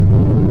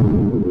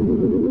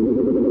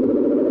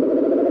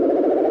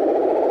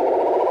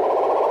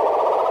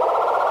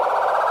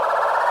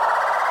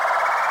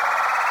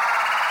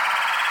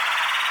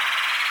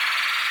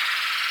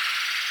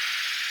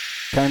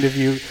kind of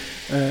you.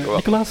 Well,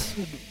 Nicolas,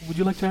 would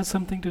you like to add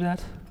something to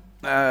that?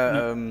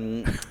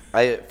 No,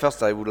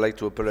 I would like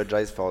to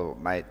apologize for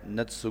my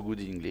not so good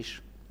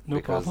English no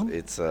because problem.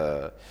 it's.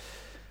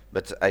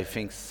 But I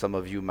think some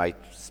of you might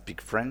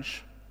speak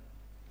French,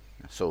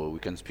 so we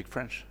can speak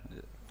French.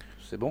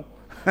 C'est bon?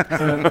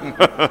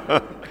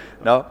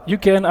 No? You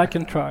can, I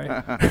can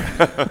try.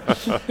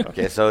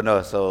 Okay, so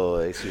no, so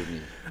excuse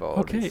me for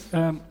Okay, this.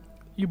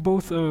 you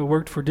both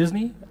worked for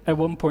Disney at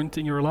one point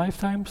in your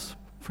lifetimes,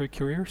 for your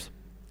careers,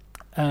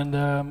 and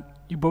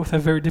you both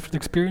have very different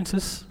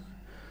experiences.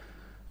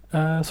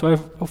 So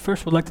I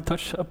first would like to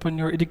touch upon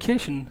your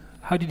education.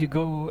 How did you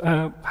go?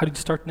 How did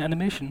you start in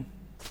animation?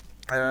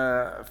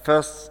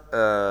 First,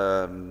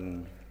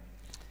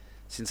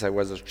 since I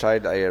was a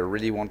child, I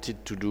really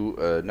wanted to do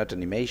not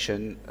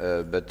animation,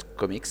 but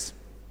comics.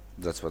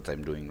 That's what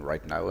I'm doing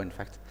right now, in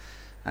fact.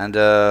 And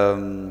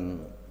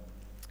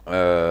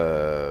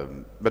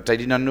but I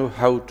didn't know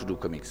how to do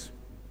comics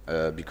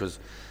because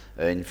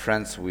in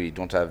France we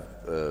don't have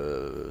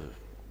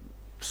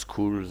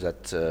school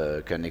that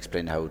can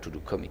explain how to do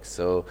comics.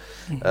 So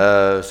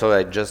so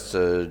I just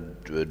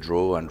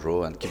draw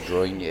and keep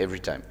drawing every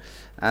time.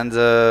 And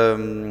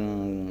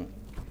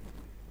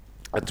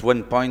at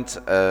one point,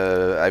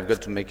 I've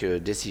got to make a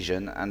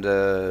decision, and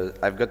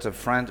I've got a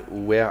friend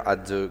who were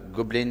at the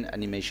Goblin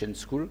Animation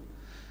School.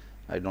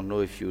 I don't know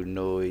if you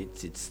know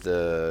it. It's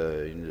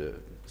the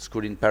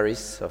school in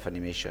Paris of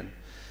animation,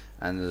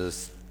 and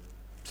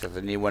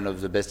certainly one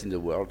of the best in the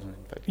world. In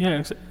fact.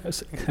 Yeah,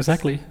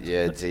 exactly.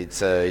 Yeah,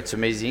 it's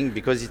amazing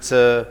because it's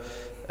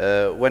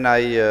when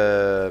I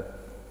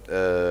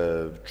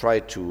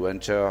tried to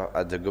enter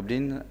at the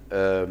Goblin,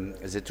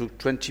 they took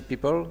 20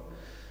 people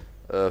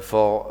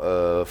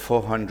for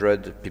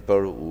 400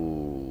 people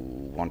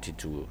who wanted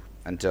to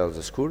enter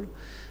the school.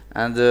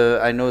 And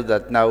I know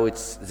that now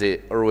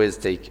they always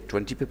take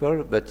 20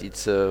 people, but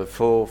it's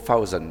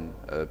 4,000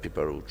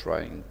 people who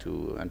trying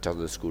to enter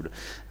the school.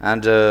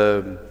 And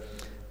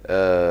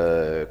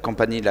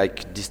company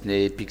like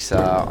Disney,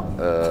 Pixar,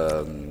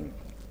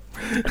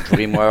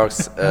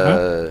 DreamWorks,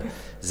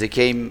 they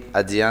came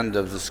at the end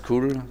of the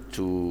school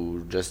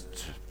to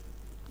just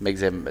make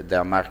them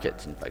their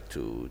market, in fact,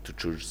 to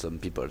choose some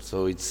people.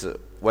 So it's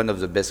one of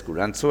the best schools.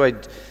 And so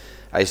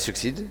I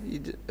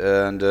succeeded,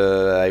 and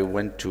I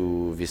went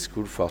to this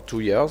school for 2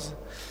 years.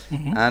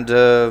 And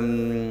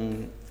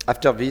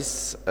after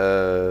this,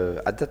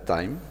 at that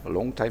time, a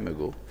long time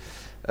ago,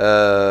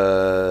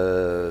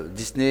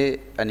 Disney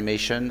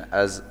Animation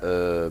has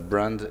a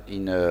brand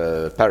in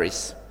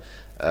Paris.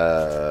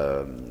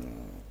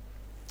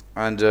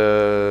 And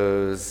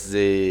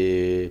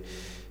they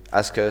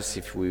asked us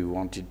if we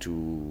wanted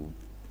to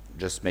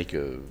just make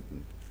a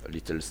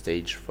little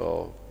stage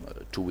for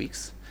 2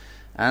 weeks.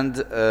 And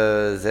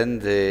then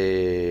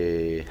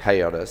they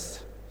hired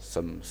us,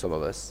 some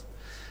of us.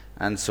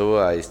 And so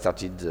I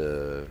started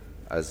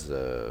as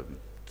the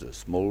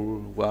small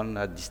one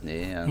at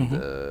Disney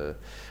and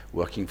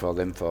working for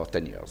them for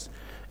 10 years.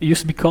 It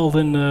used to be called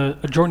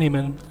a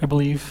journeyman, I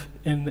believe,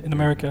 in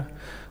America,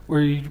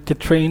 where you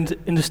get trained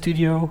in the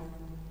studio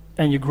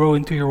and you grow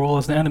into your role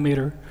as an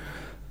animator.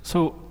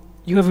 So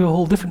you have a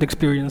whole different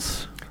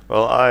experience.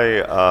 well,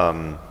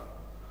 I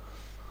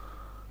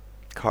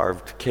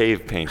carved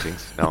cave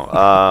paintings.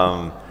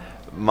 No,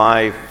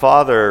 my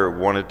father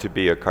wanted to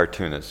be a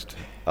cartoonist,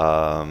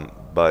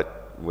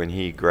 but when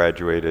he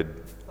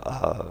graduated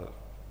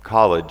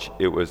college,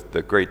 it was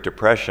the Great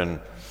Depression,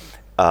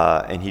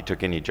 and he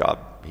took any job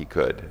he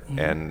could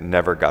and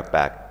never got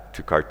back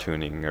to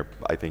cartooning, or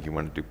I think he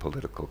wanted to do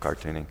political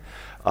cartooning.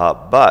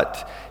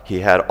 But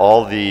he had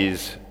all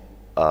these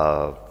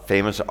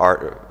famous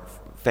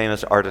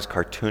artist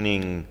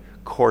cartooning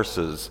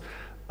courses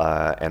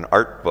and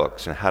art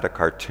books and how to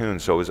cartoon.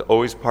 So it was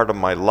always part of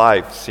my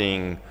life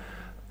seeing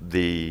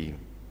the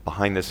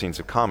behind the scenes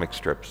of comic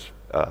strips.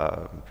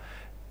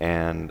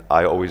 And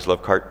I always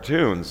loved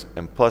cartoons.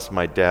 And plus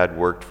my dad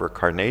worked for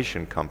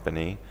Carnation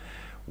Company,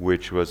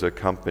 which was a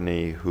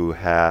company who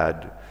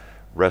had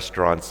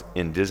restaurants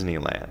in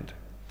Disneyland.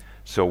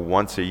 So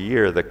once a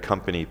year, the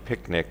company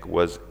picnic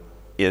was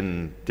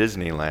in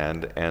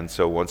Disneyland. And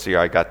so once a year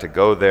I got to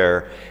go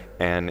there.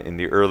 And in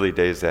the early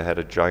days, they had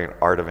a giant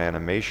art of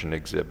animation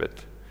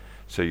exhibit.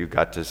 So you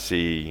got to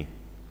see,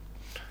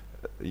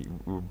 you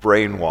were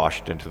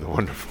brainwashed into the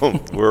wonderful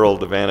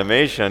world of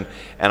animation.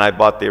 And I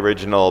bought the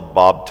original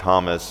Bob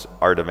Thomas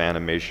Art of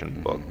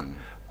Animation book,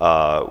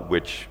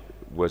 which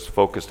was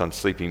focused on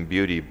Sleeping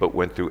Beauty, but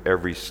went through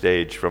every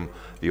stage from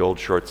the old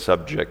short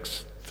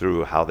subjects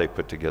through how they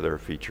put together a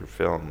feature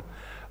film.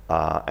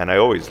 And I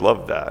always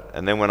loved that.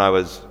 And then when I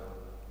was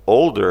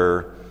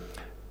older,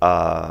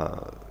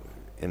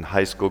 in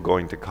high school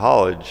going to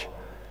college,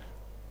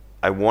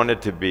 I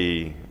wanted to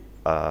be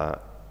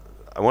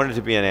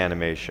in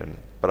animation,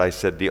 but I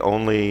said the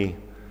only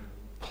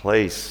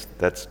place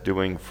that's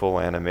doing full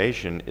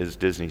animation is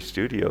Disney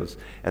Studios,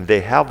 and they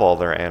have all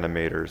their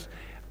animators.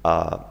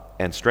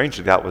 And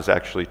strangely, that was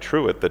actually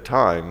true at the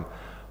time,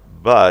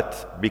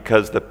 but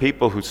because the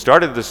people who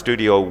started the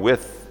studio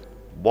with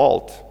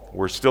Walt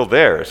were still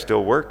there,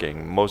 still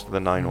working. Most of the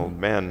 9 Old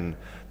Men,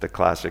 the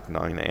classic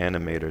 9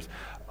 animators,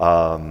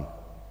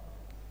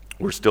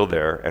 were still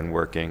there and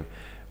working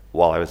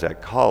while I was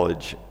at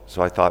college.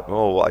 So I thought,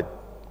 oh,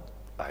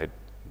 I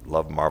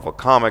love Marvel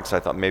Comics. I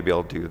thought maybe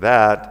I'll do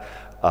that.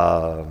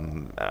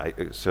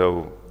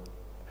 So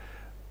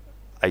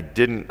I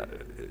didn't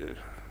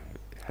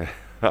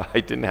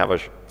have a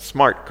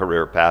smart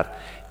career path.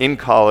 In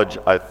college,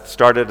 I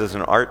started as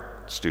an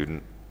art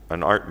student,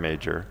 an art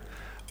major,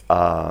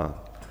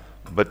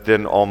 but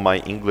then all my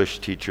English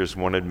teachers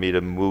wanted me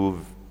to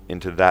move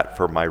into that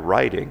for my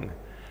writing,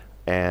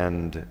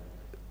 and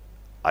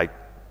I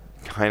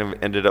kind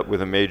of ended up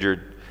with a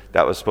major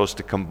that was supposed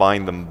to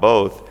combine them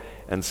both,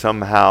 and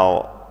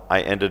somehow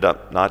I ended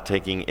up not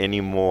taking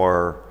any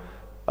more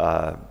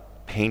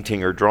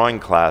painting or drawing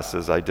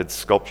classes. I did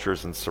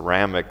sculptures and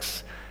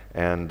ceramics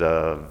and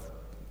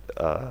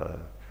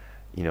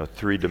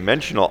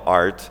three-dimensional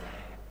art,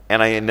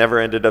 and I never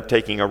ended up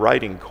taking a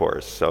writing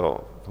course,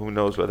 so who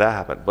knows what that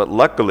happened. But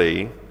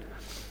luckily,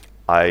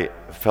 I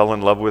fell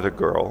in love with a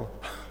girl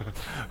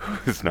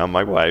who's now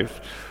my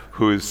wife,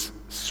 whose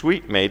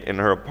suite mate in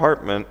her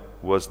apartment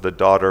was the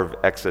daughter of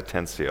Ex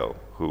Atencio,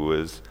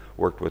 who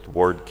worked with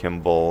Ward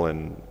Kimball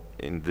and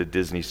in the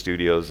Disney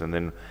studios, and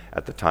then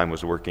at the time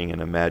was working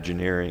in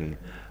Imagineering.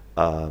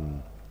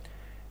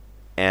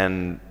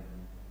 And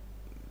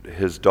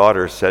his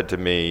daughter said to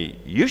me,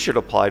 "You should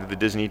apply to the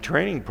Disney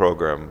training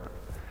program."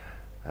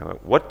 I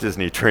went, "What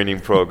Disney training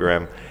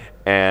program?"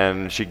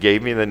 And she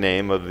gave me the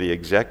name of the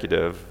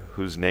executive,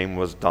 whose name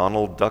was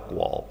Donald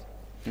Duckwall.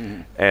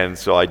 Mm-hmm. And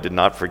so I did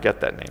not forget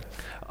that name.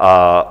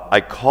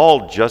 I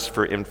called just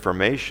for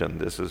information.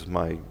 This is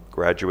my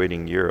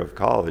graduating year of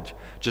college,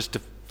 just to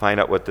find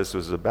out what this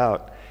was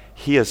about.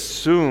 He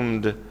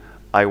assumed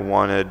I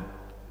wanted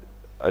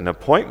an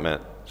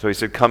appointment, so he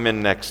said, "Come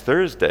in next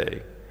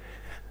Thursday."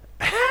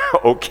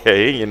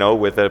 Okay,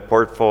 with a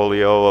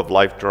portfolio of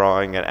life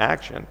drawing and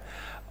action.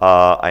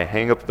 I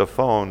hang up the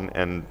phone,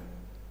 and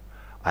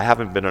I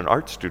haven't been an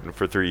art student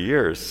for 3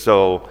 years.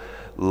 So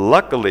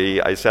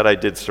luckily, I said I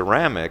did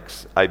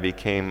ceramics. I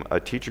became a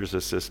teacher's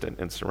assistant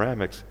in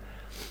ceramics.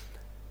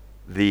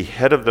 The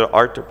head of the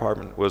art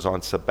department was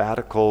on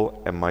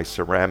sabbatical, and my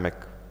ceramic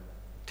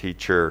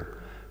teacher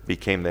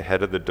became the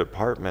head of the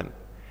department.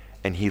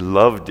 And he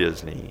loved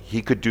Disney.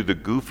 He could do the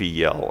Goofy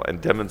yell and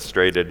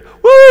demonstrated,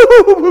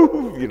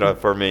 woo,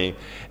 for me.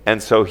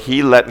 And so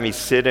he let me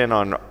sit in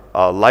on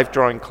life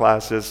drawing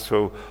classes.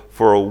 So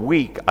for a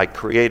week, I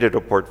created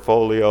a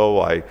portfolio.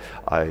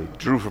 I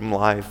drew from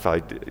life.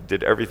 I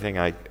did everything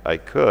I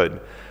could.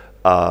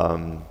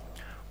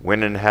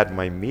 Went and had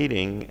my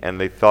meeting, and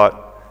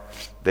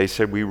they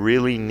said, "We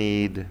really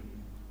need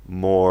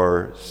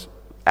more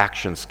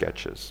action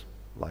sketches,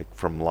 like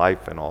from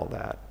life and all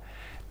that."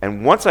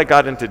 And once I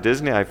got into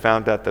Disney, I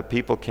found out that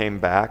people came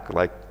back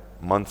like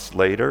months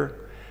later.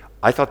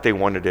 I thought they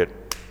wanted it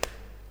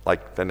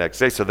like the next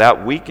day. So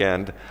that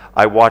weekend,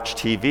 I watched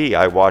TV.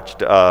 I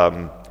watched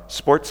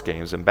sports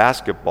games and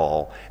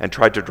basketball and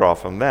tried to draw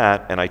from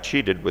that. And I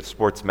cheated with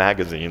sports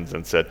magazines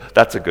and said,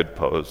 "That's a good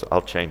pose.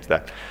 I'll change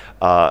that."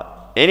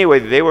 Anyway,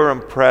 they were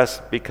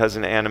impressed because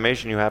in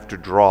animation you have to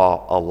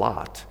draw a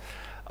lot.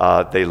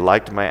 They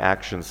liked my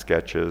action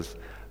sketches.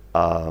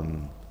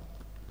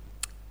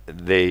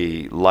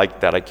 They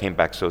liked that I came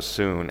back so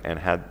soon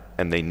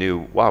and they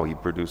knew, wow, he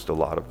produced a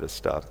lot of this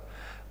stuff.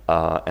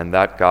 And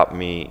that got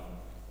me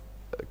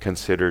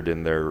considered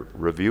in their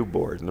review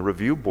board. And the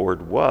review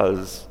board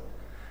was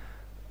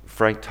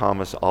Frank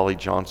Thomas, Ollie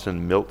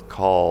Johnson, Milt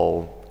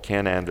Kahl,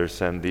 Ken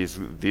Anderson, these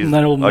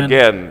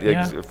again,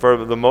 yeah. For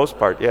the most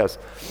part, yes.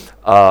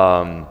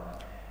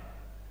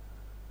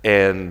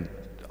 And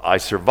I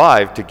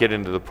survived to get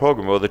into the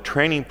program. Well, the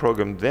training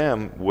program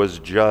then was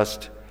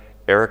just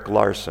Eric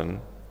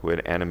Larson, who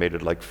had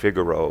animated like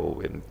Figaro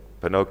and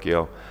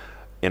Pinocchio,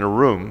 in a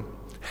room,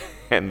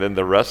 and then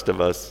the rest of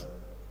us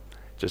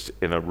just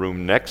in a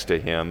room next to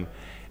him.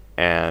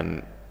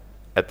 And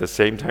at the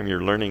same time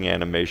you're learning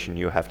animation,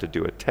 you have to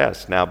do a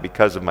test. Now,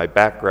 because of my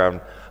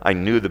background, I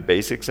knew the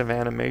basics of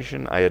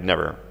animation. I had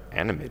never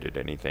animated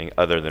anything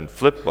other than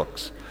flip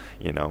books.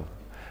 We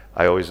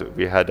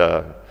had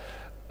a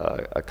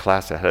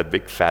class that had a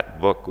big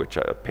fat book,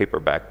 a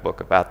paperback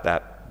book about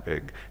that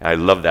big. And I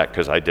love that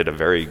because I did a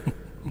very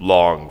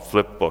long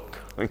flip book,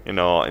 in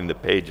the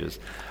pages.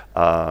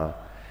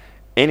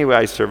 Anyway,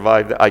 I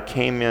survived. I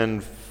came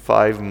in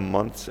 5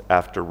 months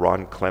after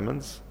Ron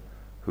Clements,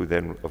 who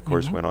then, of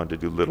course, went on to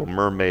do Little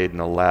Mermaid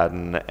and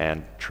Aladdin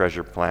and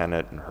Treasure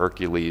Planet and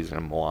Hercules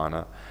and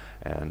Moana.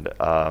 And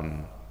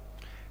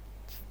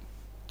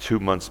 2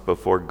 months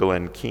before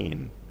Glenn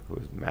Keane, who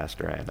was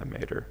master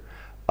animator.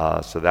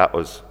 So that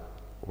was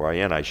where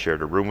I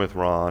shared a room with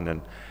Ron,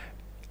 and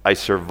I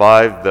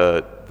survived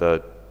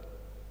the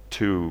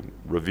 2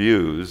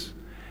 reviews,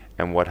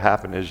 and what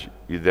happened is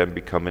you then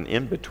become an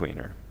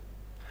in-betweener.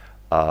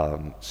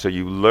 So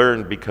you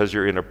learn, because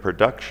you're in a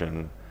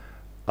production,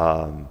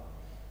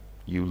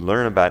 you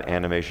learn about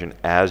animation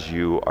as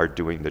you are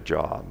doing the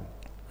job.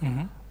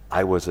 Mm-hmm.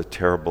 I was a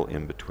terrible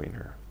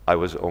in-betweener. I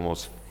was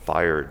almost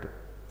fired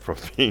from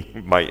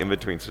being my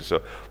in-between.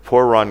 So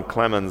poor Ron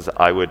Clemens,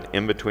 I would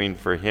in-between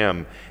for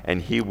him,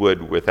 and he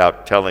would,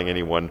 without telling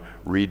anyone,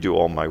 redo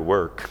all my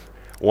work.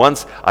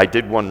 Once I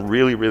did one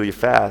really, really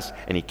fast,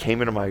 and he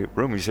came into my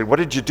room and he said, "What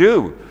did you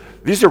do?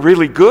 These are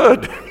really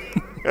good."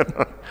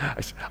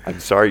 I'm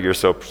sorry you're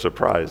so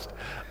surprised.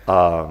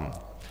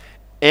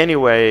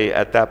 Anyway,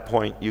 at that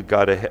point, you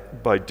got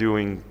ahead by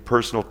doing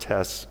personal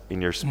tests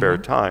in your spare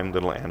time,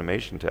 little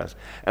animation tests.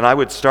 And I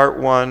would start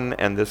one,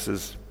 and this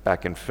is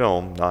back in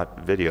film,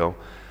 not video,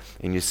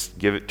 and you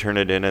turn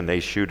it in, and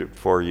they shoot it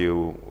for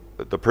you.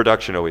 The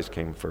production always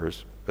came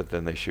first, but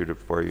then they shoot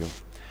it for you.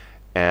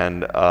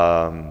 And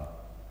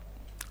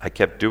I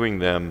kept doing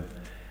them,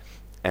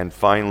 and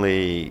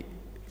finally,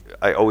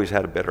 I always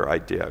had a better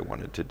idea I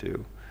wanted to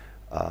do.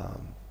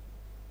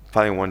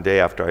 Finally, one day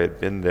after I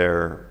had been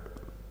there,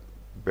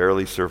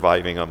 barely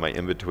surviving on my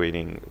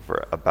in-betweening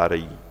for about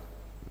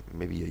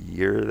maybe a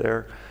year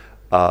there,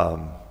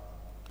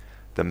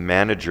 the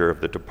manager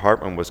of the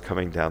department was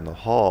coming down the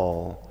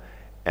hall,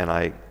 and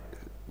I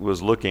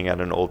was looking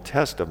at an old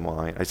test of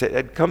mine. I said,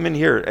 "Ed, come in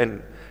here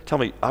and tell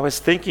me, I was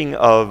thinking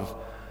of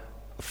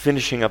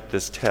finishing up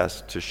this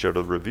test to show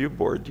to the review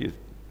board.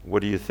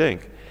 What do you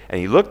think?" And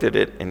he looked at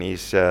it and he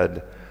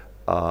said,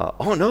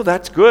 "Oh no,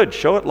 that's good.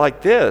 Show it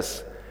like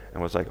this." And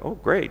I was like, "Oh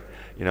great,"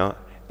 you know.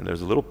 And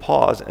there's a little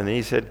pause, and then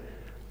he said,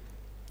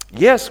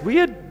 "Yes, we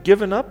had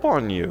given up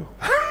on you."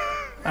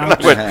 And I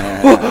went,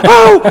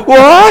 "Oh,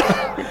 what?"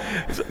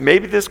 So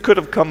maybe this could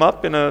have come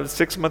up in a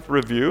 6-month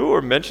review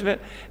or mention it.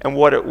 And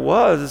what it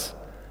was,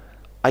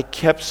 I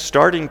kept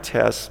starting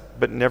tests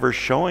but never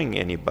showing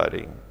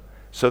anybody.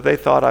 So they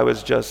thought I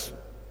was just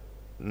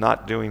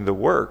not doing the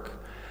work.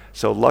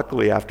 So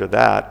luckily after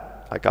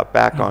that, I got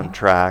back on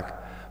track,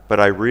 but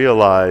I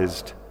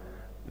realized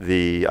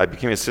I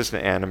became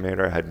assistant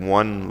animator. I had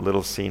one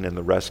little scene in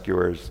The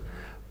Rescuers,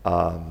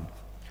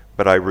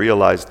 but I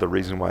realized the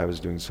reason why I was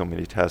doing so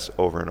many tests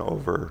over and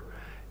over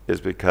is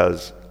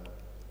because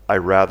I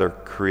rather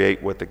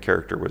create what the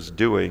character was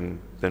doing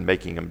than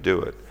making him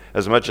do it.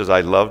 As much as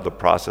I love the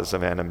process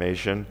of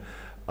animation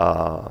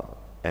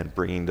and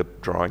bringing the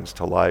drawings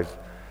to life,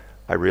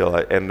 I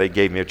realized, and they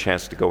gave me a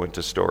chance to go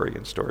into story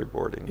and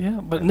storyboarding.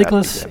 Yeah, but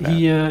Nicholas,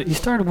 he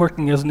started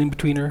working as an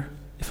in-betweener.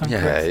 If I'm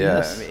correct.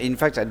 Yes. In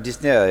fact, at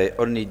Disney, I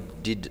only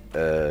did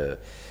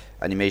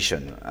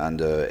animation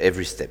and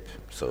every step.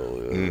 So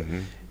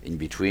in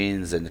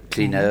between, then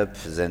clean up,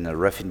 then a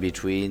rough in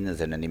between,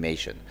 then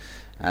animation.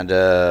 And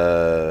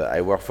I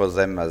work for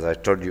them, as I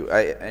told you.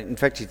 In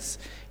fact,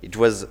 it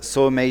was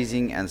so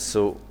amazing and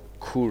so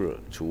cool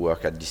to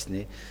work at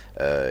Disney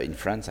in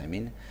France. I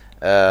mean.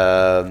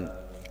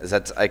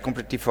 That I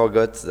completely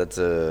forgot that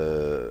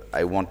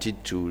I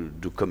wanted to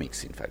do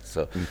comics, in fact.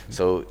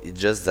 So it's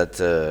just that,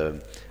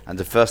 and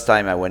the first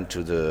time I went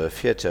to the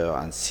theater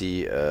and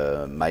see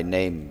my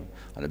name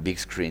on a big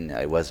screen,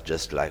 I was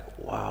just like,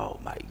 wow,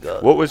 my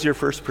God. What was your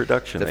first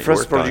production? The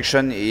first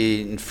production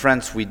in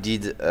France, we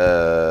did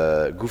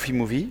a Goofy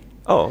movie.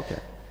 Oh, okay.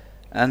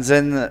 And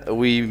then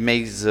we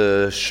made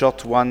the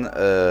short one,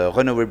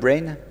 Runaway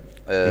Brain,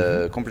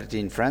 completely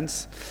in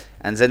France.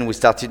 And then we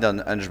started on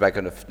Hunchback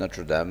of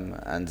Notre Dame,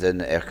 and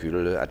then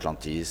Hercule,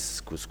 Atlantis,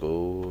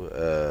 Cusco,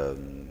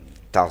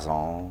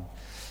 Tarzan.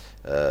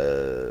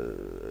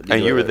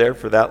 And you were there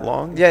for that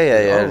long?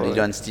 Yeah. Oh,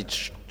 Lilo and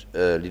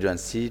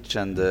Stitch,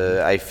 and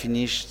I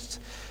finished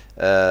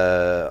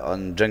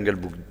on Jungle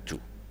Book 2.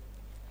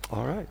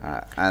 All right.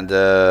 And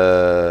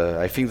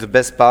I think the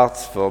best part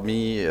for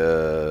me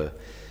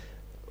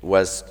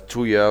was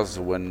 2 years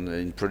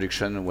in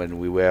production when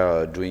we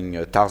were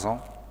doing Tarzan.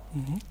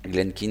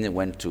 Glenn Keane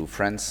went to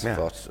France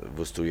for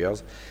those 2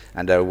 years,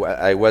 and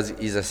I was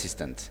his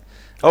assistant.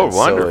 Oh, and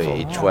wonderful. So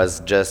it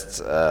was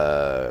just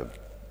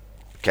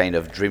kind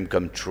of dream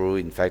come true.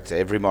 In fact,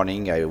 every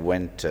morning I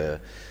went to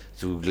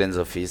Glenn's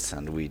office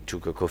and we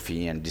took a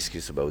coffee and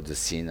discussed about the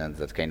scene and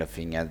that kind of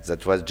thing, and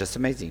that was just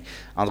amazing.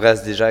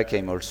 Andreas Deja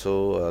came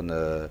also on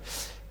The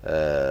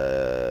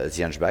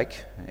Hunchback.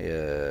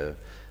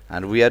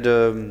 And we had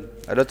a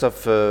lot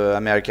of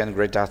American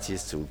great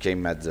artists who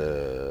came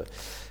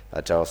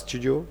at our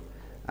studio,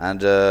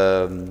 and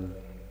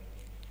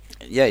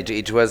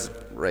it was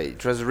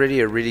really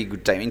a really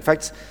good time. In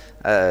fact,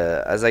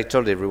 as I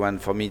told everyone,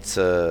 for me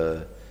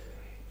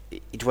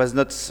it was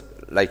not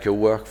like a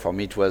work. For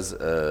me, it was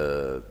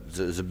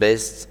the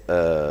best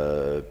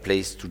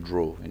place to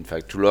draw. In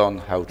fact, to learn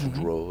how to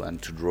draw and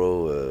to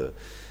draw.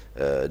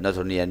 Not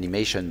only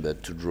animation,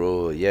 but to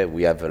draw. Yeah,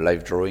 we have a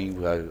live drawing.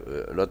 We have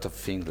a lot of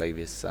things like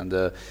this,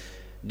 and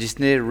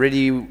Disney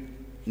really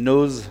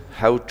knows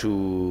how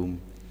to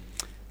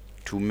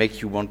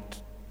make you want to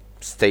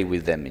stay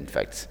with them. In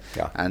fact,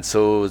 and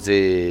so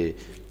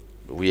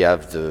we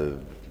have the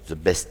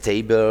best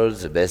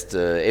tables, the best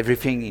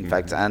everything. In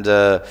fact, and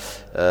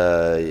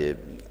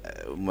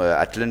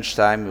at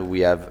lunchtime we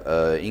have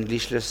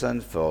English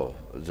lesson for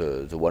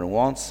the one who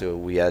wants. So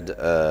we had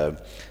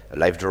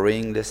live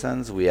drawing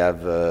lessons. We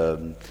have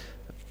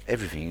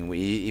everything.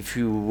 If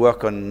you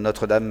work on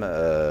Notre Dame,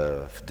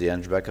 the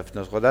Hunchback of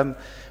Notre Dame,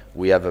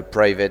 we have a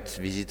private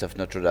visit of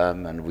Notre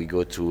Dame, and we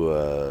go to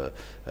a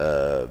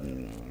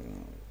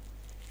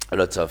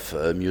lot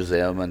of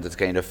museum and that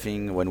kind of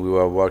thing. When we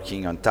were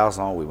working on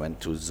Tarzan, we went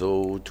to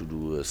zoo to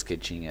do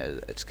sketching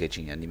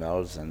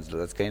animals and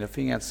that kind of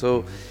thing. And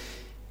so,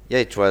 yeah,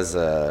 it was.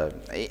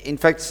 In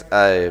fact,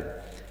 I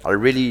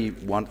really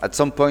want. At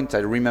some point, I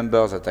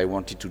remember that I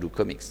wanted to do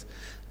comics.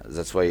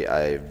 That's why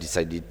I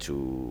decided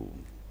to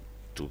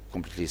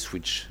completely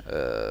switch.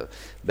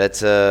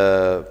 But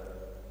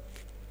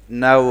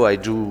now I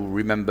do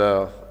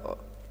remember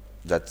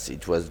that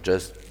it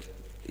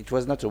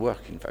was not a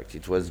work, in fact.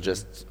 It was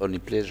just only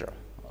pleasure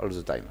all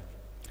the time.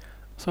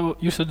 So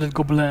you said that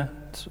Gobelin,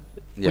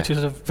 Yeah. which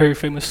is a very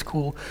famous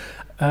school.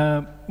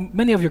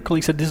 Many of your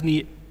colleagues at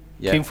Disney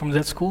Yeah. came from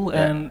that school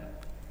Yeah. and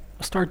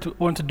started to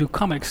want to do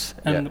comics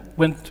and Yeah.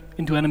 went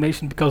into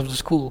animation because of the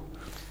school.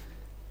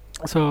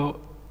 So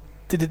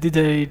did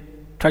they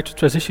try to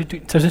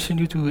transition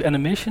you to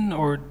animation,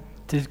 or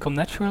did it come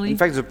naturally? In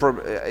fact,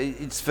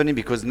 it's funny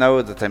because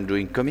now that I'm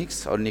doing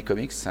comics, only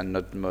comics, and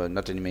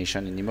not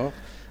animation anymore,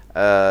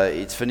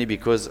 it's funny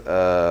because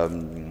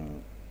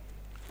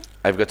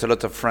I've got a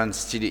lot of friends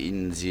still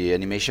in the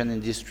animation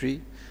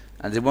industry,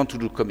 and they want to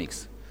do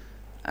comics.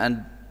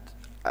 And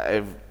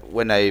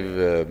when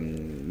I've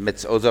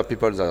met other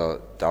people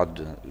that are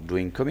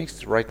doing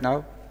comics right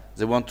now,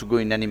 they want to go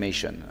in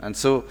animation. And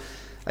so,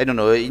 I don't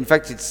know, in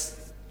fact, it's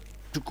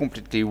two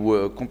complete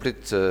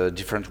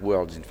different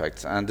worlds, in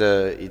fact. And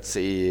it's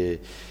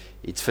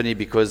funny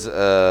because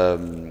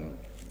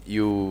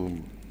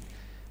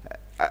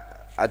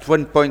at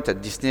one point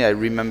at Disney, I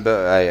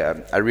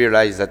remember I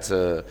realized that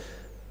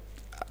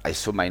I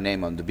saw my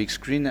name on the big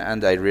screen,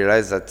 and I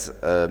realized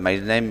that my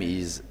name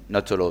is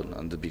not alone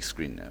on the big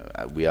screen.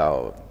 We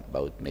are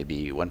about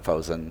maybe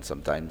 1,000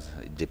 sometimes.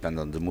 It depends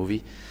on the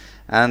movie.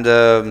 And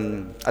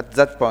at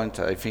that point,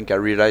 I think I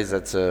realized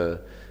that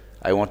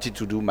I wanted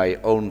to do my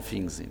own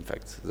things, in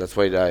fact. That's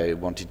why I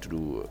wanted to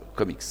do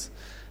comics.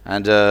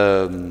 And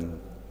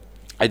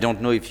I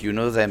don't know if you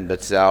know them,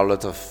 but there are a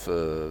lot of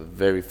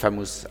very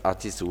famous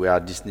artists who were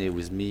at Disney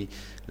with me,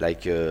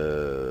 like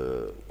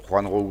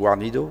Juan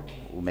Guarnido,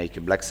 who make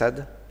Black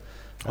Sad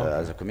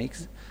as a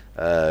comics.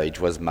 It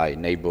was my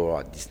neighbor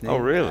at Disney. Oh,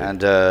 really? And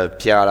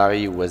Pierre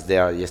Allary, who was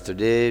there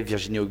yesterday,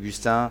 Virginie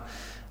Augustin,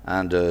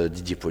 and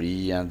Didier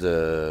Poli, and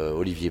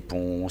Olivier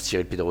Pont,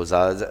 Cyril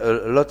Pedrosa,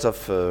 a lot of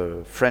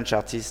French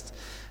artists.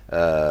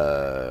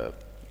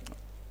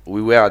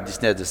 We were at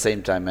Disney at the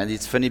same time, and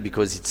it's funny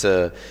because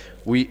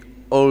we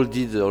all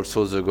did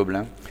also the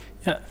Gobelin.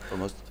 Yeah.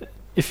 Almost.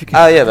 If you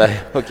can. Yeah, but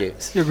okay.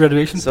 It's your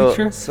graduation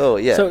picture. So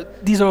yeah. So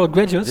these are all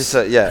graduates. This,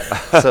 yeah.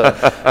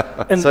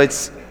 So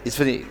it's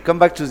funny. Come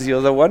back to the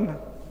other one.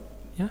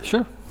 Yeah,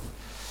 sure.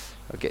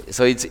 Okay.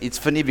 So it's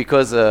funny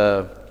because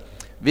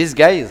these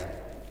guys.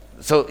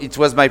 So it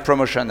was my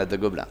promotion at the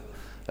Gobelin,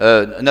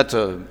 not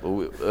a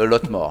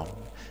lot more.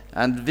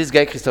 And this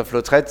guy, Christophe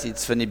Lautrette,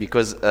 it's funny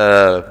because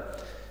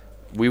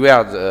we were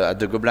at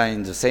the Gobelin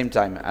in the same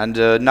time, and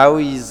now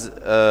he has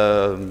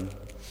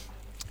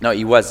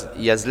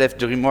left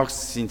DreamWorks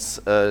since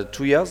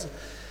 2 years,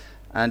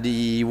 and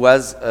he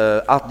was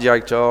art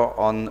director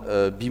on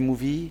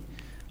B-Movie,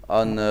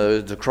 on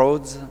The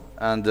Crowds,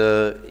 and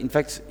in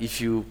fact, if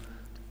you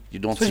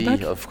don't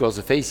see, of course,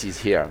 the faces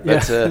here. Yeah.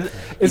 But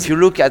if you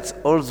look at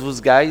all those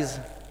guys,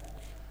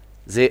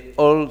 they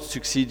all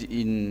succeed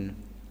in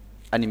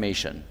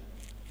animation.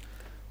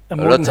 And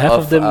more than half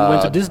of them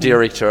went to Disney.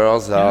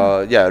 Directors,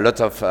 a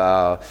lot of.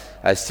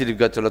 I still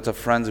got a lot of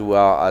friends who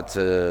are at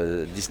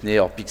Disney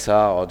or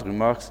Pixar or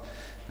DreamWorks,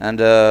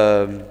 and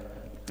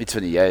it's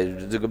funny.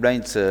 The Gobelin,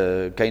 it's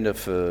kind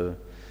of.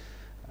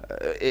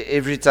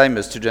 Every time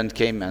a student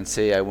came and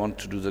say, "I want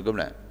to do the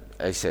Gobelin,"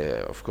 I say,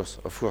 of course,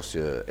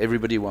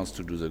 everybody wants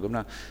to do the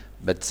Gobelin,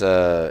 but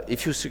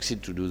if you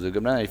succeed to do the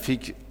Gobelin, I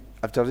think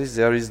after this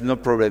there is no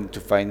problem to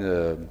find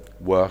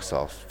works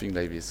or things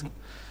like this.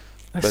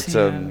 But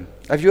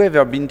have you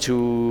ever been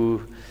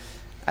to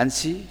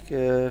Annecy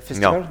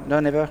Festival? No,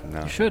 never?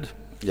 No. You should.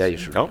 Yeah, you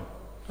should. No?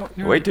 Oh,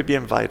 Wait to be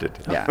invited.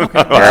 Yeah.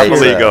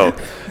 Happily go.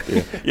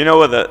 You know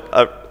what,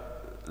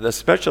 the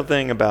special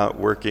thing about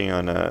working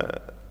on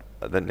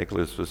that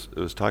Nicolas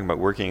was talking about,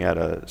 working at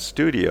a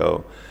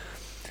studio,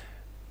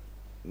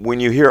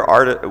 when you hear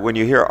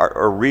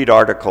or read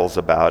articles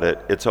about it,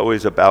 it's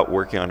always about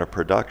working on a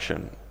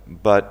production.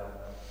 But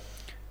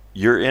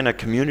you're in a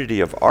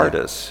community of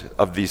artists,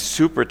 of these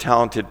super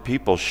talented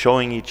people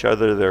showing each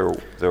other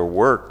their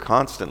work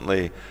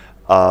constantly.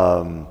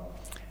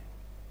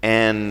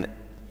 And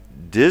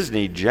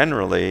Disney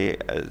generally,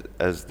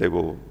 as they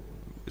will,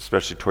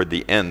 especially toward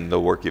the end,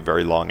 they'll work you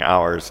very long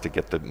hours to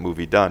get the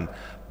movie done.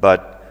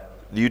 But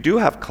you do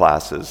have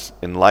classes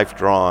in life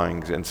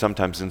drawings and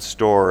sometimes in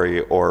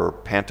story or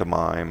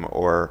pantomime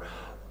or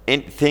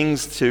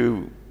things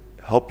to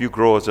help you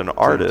grow as an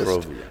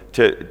artist,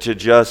 to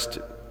just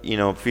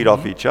feed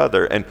off each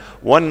other. And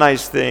one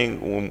nice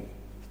thing when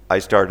I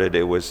started,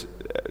 it was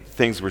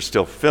things were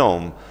still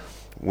film.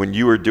 When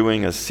you were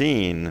doing a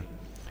scene,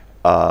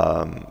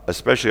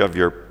 especially of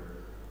your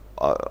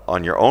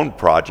on your own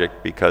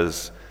project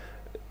because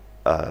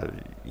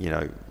you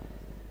know,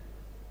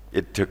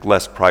 it took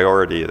less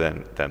priority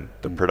than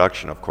the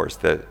production. Of course,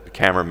 the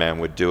cameraman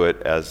would do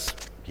it as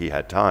he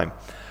had time.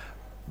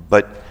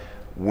 But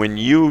when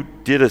you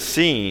did a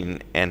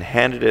scene and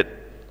handed it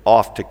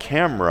off to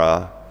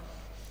camera,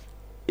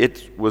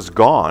 it was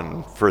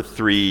gone for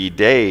 3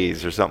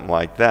 days or something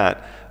like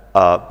that.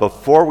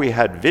 Before we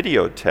had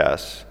video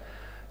tests,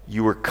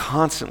 you were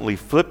constantly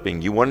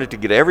flipping. You wanted to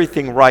get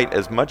everything right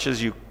as much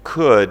as you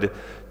could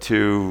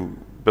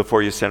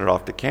before you sent it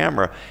off to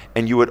camera.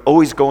 And you would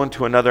always go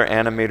into another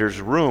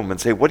animator's room and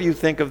say, what do you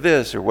think of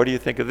this? Or what do you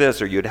think of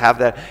this? Or you'd have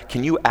that,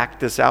 can you act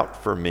this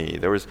out for me?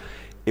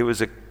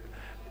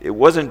 It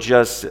wasn't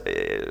just,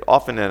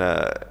 often in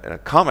a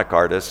comic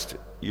artist,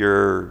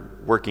 you're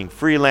working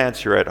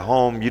freelance, you're at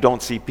home, you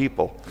don't see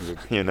people,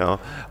 you know.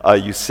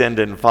 You send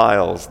in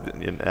files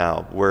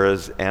now,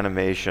 whereas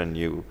animation,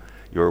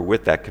 you're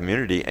with that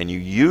community and you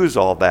use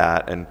all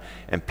that, and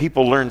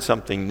people learn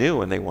something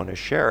new and they want to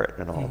share it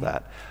and all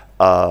that.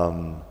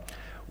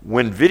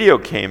 When video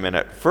came in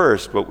at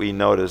first, what we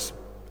noticed,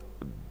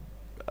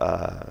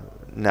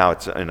 now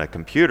it's in a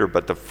computer,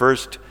 but the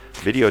first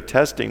video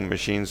testing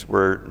machines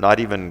were not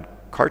even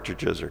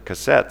cartridges or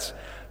cassettes.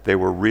 They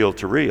were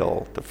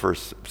reel-to-reel, the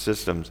first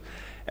systems.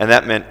 And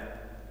that meant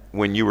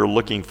when you were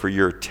looking for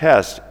your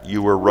test,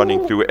 you were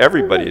running through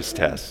everybody's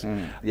tests.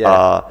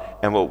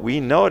 And what we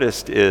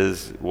noticed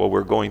is, while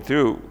we're going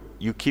through,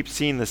 you keep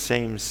seeing the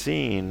same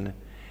scene,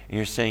 and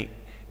you're saying,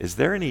 is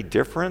there any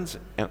difference?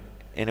 And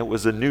it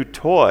was a new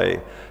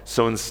toy.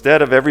 So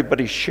instead of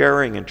everybody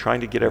sharing and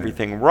trying to get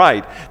everything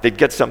right, they'd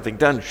get something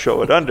done,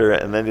 show it under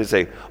it, and then they'd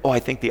say, oh, I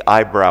think the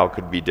eyebrow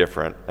could be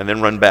different, and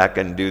then run back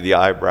and do the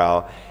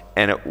eyebrow.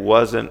 And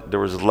there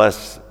was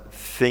less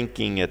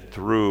thinking it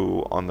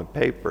through on the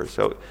paper.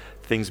 So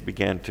things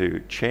began to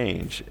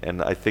change.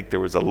 And I think there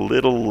was a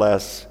little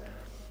less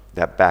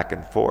that back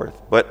and forth.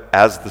 But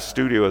as the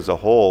studio as a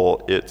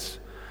whole, it's,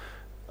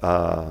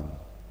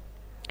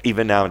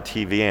 even now in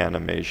TV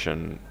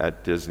animation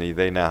at Disney,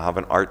 they now have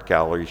an art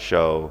gallery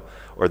show,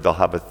 or they'll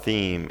have a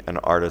theme, and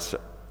artists,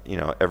 you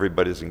know,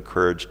 everybody's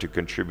encouraged to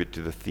contribute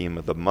to the theme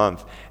of the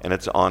month, and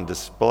it's on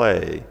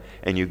display,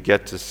 and you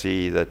get to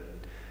see the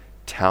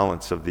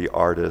talents of the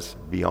artists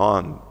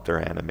beyond their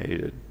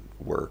animated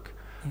work.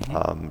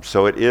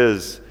 So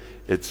it's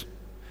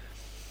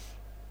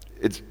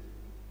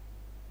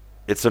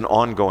an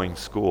ongoing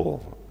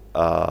school.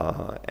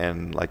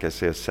 And like I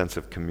say, a sense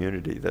of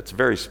community that's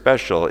very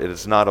special. It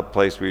is not a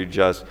place where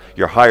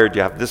you're hired,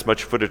 you have this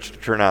much footage to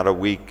turn out a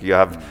week, you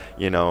have,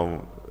 you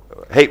know,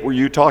 hey, were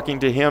you talking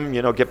to him?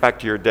 You know, get back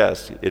to your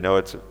desk. You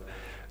know,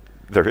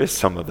 there is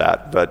some of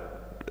that, but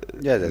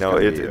yeah, you know,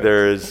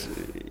 there is,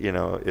 you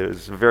know, it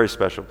is a very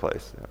special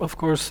place. Of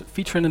course,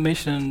 feature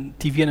animation and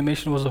TV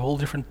animation was a whole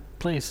different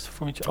place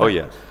from each other. Oh,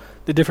 yes.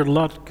 They differed a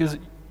lot, because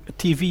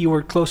TV, you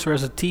work closer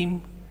as a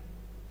team.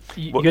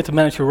 You get to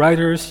manage your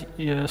writers,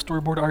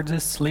 storyboard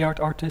artists, layout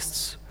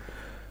artists.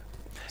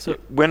 So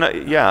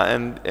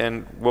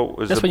and what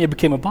was that's when you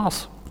became a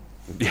boss.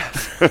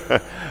 Yes.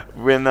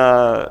 When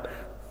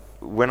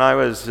I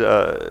was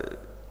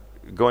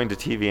going to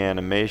TV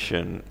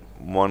animation,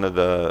 one of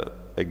the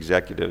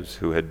executives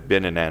who had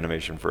been in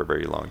animation for a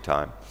very long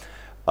time,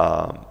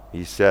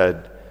 he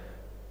said,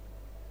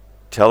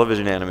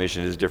 television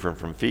animation is different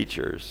from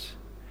features,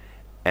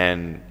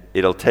 and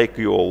it'll take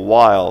you a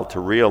while to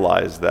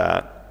realize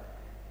that,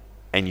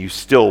 and you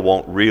still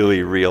won't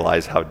really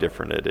realize how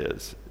different it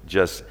is.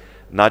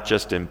 Not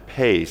just in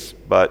pace,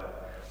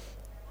 but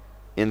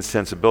in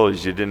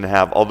sensibilities you didn't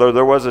have. Although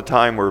there was a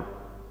time where,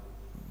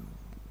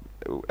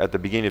 at the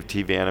beginning of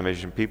TV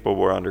animation, people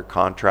were under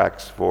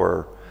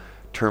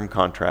term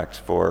contracts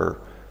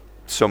for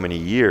so many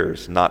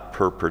years, not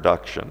per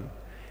production.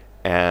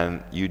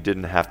 And you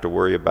didn't have to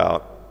worry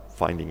about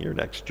finding your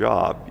next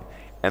job.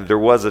 And there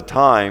was a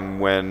time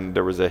when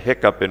there was a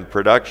hiccup in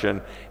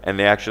production, and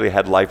they actually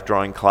had life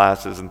drawing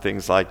classes and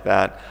things like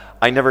that.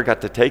 I never got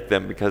to take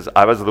them because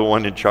I was the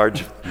one in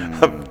charge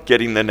of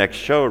getting the next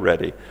show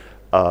ready.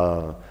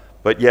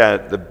 But yeah,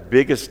 the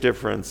biggest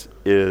difference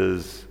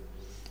is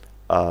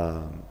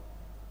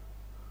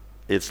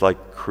it's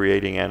like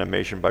creating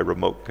animation by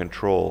remote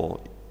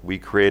control. We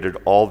created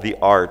all the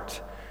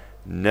art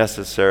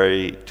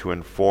necessary to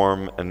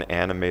inform an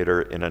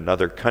animator in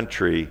another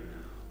country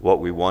what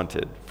we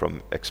wanted,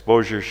 from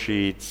exposure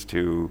sheets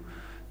to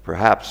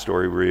perhaps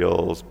story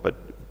reels,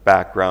 but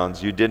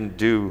backgrounds. You didn't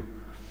do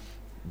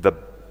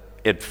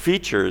it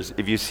features,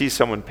 if you see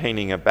someone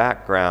painting a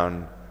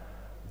background,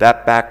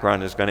 that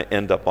background is going to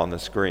end up on the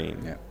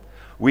screen. Yeah.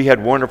 We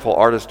had wonderful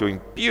artists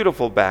doing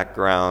beautiful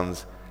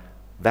backgrounds.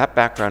 That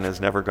background is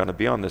never going to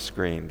be on the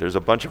screen. There's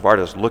a bunch of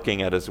artists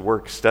looking at his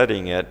work,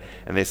 studying it,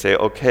 and they say,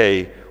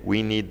 okay,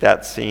 we need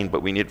that scene,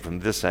 but we need it from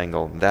this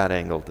angle, and that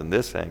angle, and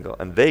this angle,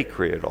 and they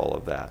create all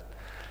of that.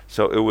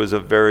 So it was a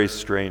very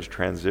strange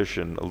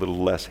transition, a little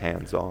less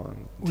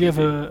hands-on. We have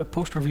a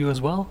poster of you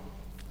as well.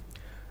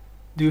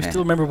 Do you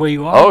still remember where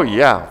you are? Oh,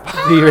 yeah.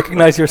 Do you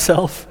recognize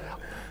yourself?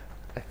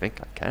 I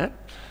think I can.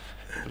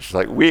 It's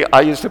like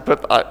I used to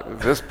put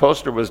this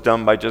poster was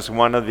done by just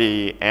one of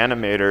the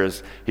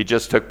animators. He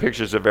just took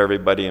pictures of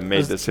everybody and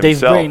made this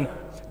himself.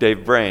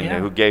 Dave Brain,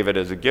 who gave it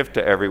as a gift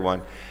to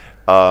everyone.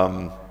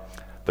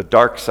 The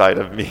dark side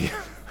of me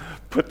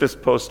put this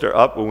poster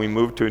up when we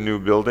moved to a new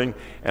building,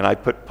 and I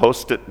put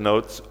Post-it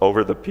notes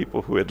over the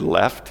people who had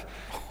left.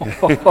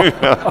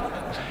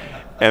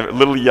 And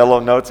little yellow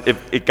notes.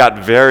 It got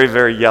very,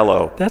 very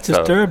yellow. That's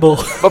just terrible.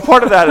 But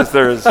part of that is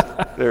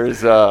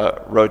there's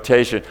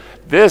rotation.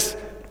 This,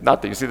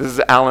 not that you see, this is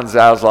Alan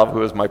Zaslav, who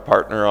was my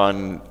partner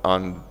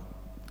on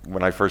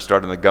when I first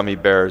started in the Gummy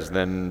Bears,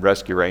 then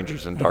Rescue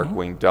Rangers and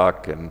Darkwing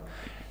Duck and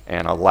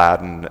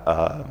Aladdin.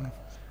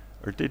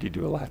 Or did he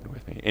do Aladdin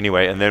with me?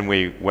 Anyway, and then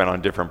we went on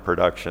different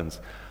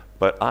productions.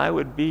 But I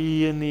would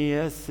be in the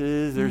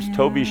S's. There's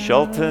Toby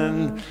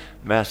Shelton,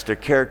 master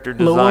character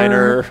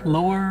designer.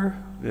 Lower.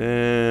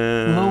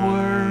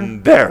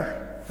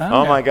 There.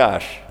 Oh my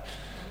gosh.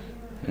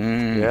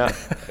 Yeah.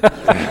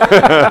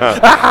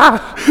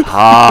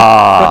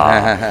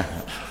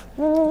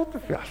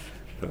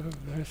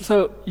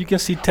 So you can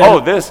see Ted.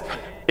 Oh, this.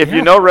 If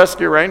you know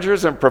Rescue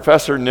Rangers and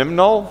Professor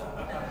Nimnol,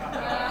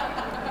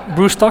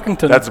 Bruce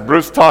Talkington. that's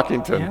Bruce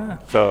Talkington. Yeah.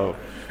 So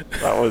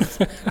that was,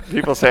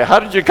 people say, how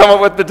did you come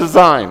up with the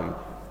design?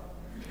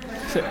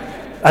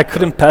 I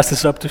couldn't pass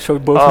this up to show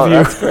both Oh, of you.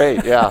 that's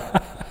great, yeah.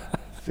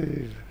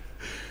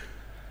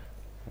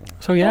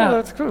 So yeah. Oh,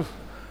 that's cool.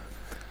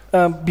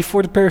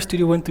 Before the Paris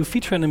studio went to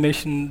feature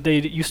animation, they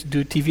used to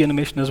do TV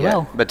animation as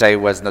well. But I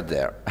was not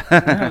there.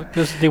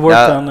 Because they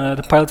worked on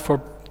the pilot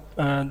for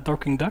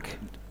Darkwing Duck.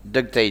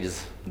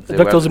 DuckTales.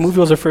 DuckTales the movie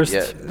was their first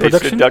Yeah, They said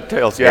production.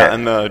 DuckTales, Yeah.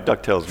 and the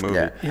DuckTales movie.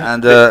 Yeah. Yeah.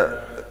 And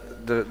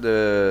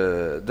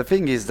the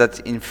thing is that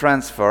in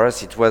France, for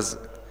us, it was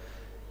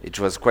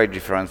quite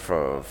different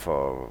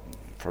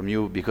from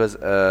you, because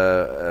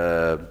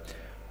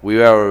we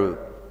were a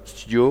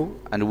studio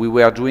and we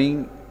were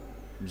doing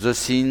the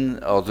scene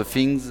or the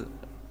things,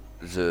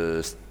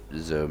 the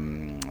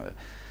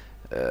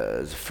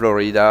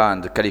Florida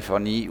and the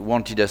California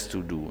wanted us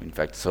to do. In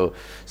fact, so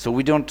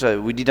we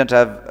didn't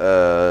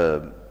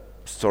have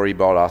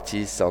storyboard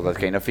artists or that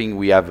kind of thing.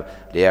 We have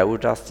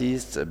layout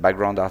artists,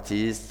 background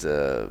artists,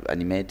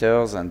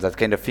 animators, and that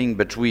kind of thing.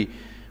 But we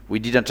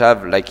didn't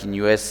have, like in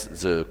US,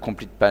 the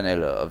complete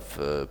panel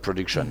of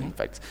production. In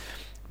fact,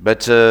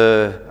 but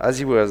as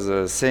he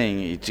was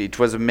saying, it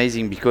was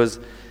amazing because,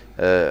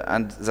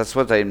 and that's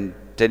what I'm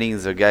telling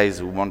the guys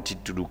who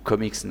wanted to do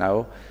comics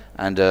now.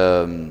 And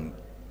the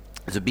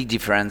big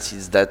difference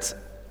is that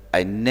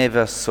I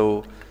never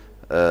saw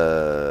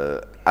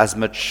as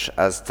much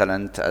as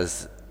talent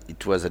as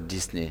it was at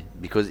Disney,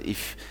 because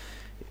if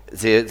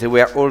they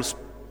were all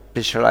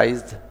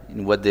specialized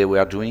in what they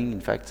were doing, in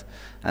fact,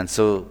 and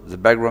so the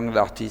background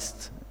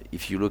artists,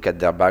 if you look at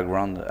their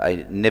background,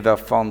 I never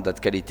found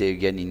that quality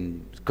again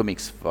in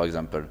comics, for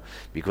example,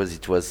 because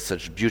it was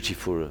such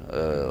beautiful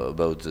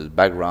about the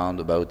background,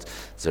 about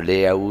the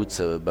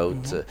layouts,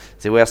 about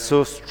they were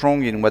so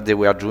strong in what they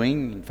were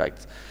doing. In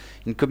fact,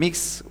 in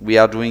comics we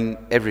are doing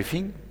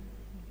everything,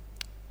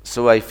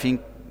 so I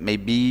think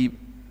maybe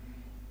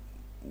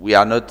we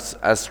are not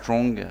as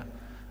strong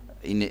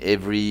in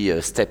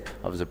every step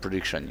of the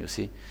production, you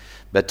see.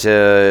 But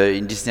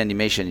in Disney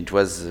animation, it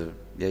was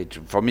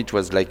for me it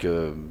was like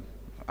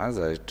as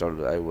I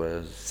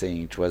was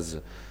saying, it was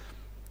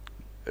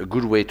a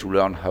good way to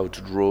learn how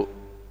to draw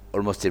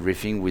almost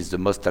everything with the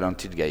most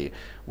talented guy.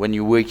 When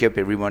you wake up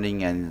every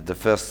morning and the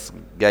first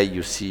guy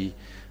you see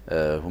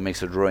who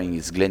makes a drawing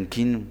is Glenn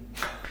Keane,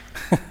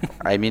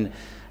 I mean,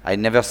 I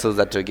never saw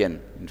that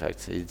again. In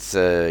fact, it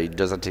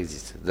doesn't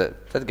exist.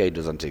 That guy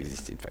doesn't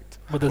exist. In fact.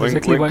 But that's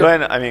exactly When why.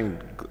 Glenn, I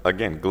mean,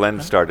 again, Glenn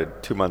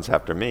started 2 months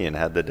after me and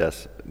had the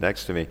desk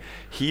next to me.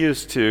 He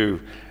used a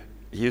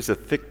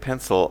thick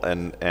pencil,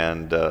 and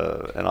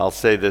I'll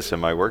say this in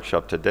my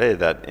workshop today,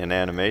 that in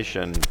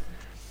animation,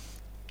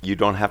 you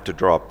don't have to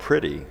draw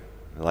pretty.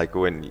 Like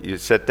when you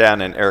sit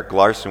down and Eric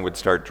Larson would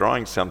start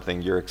drawing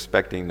something, you're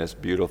expecting this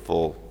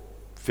beautiful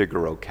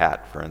Figaro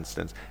cat, for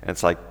instance. And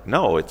it's like,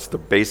 no, it's the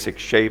basic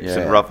shapes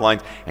and rough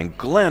lines. And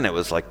Glenn, it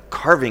was like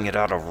carving it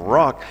out of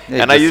rock.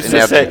 Yeah, and I used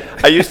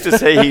to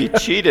say he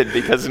cheated,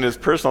 because in his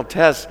personal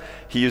tests,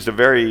 he used a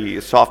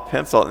very soft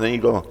pencil, and then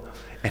he'd go,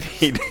 and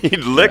he'd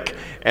lick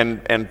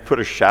and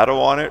put a shadow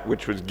on it,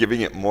 which was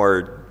giving it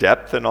more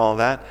depth and all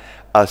that.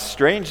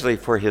 Strangely,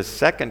 for his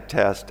second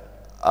test,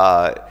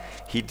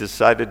 he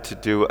decided to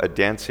do a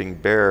dancing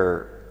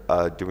bear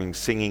doing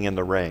Singing in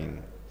the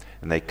Rain.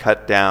 And they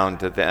cut down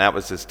to that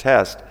was his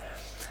test.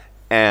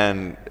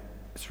 And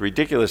it's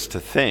ridiculous to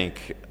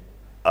think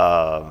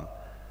that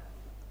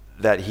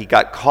he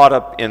got caught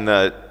up in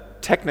the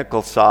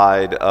technical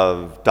side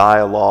of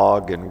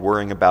dialogue and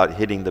worrying about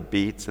hitting the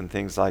beats and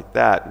things like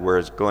that,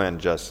 whereas Glenn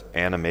just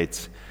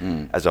animates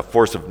as a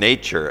force of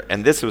nature.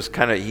 And this was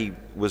he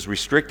was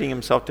restricting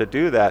himself to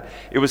do that.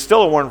 It was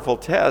still a wonderful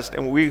test,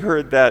 and we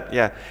heard that,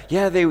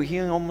 he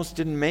almost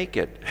didn't make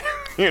it,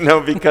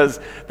 because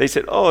they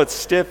said, oh, it's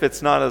stiff,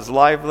 it's not as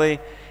lively.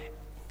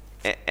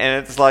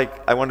 And it's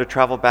like I want to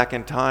travel back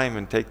in time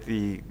and take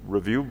the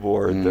review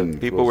board, the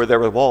people were there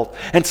with Walt,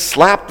 and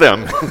slap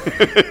them.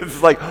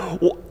 It's like,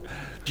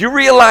 do you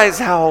realize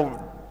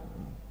how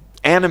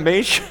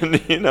animation,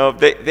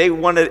 they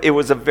wanted, it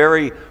was a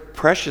very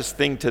precious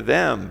thing to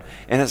them.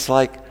 And it's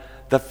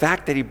like the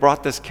fact that he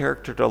brought this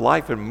character to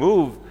life and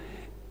move,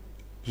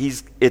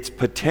 it's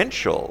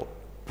potential.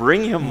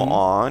 Bring him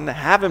on,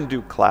 have him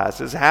do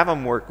classes, have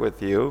him work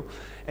with you,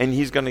 and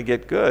he's going to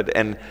get good.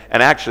 And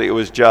actually, it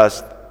was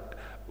just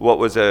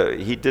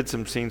he did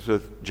some scenes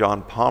with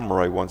John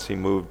Pomeroy once he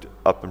moved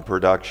up in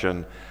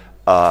production,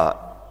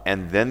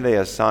 and then they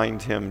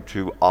assigned him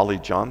to Ollie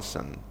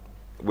Johnson,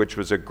 which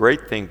was a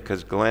great thing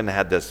because Glenn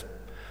had this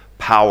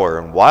power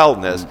and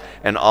wildness,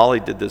 and Ollie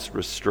did this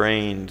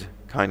restrained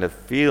kind of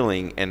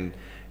feeling, and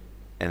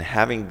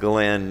having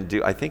Glenn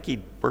do, I think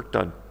he worked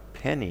on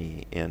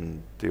Penny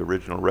in the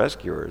original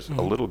Rescuers,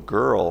 a little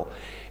girl,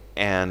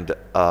 and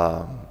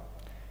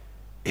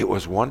it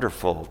was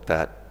wonderful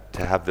to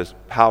have this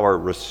power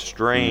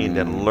restrained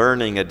and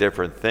learning a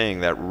different thing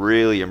that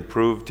really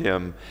improved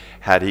him.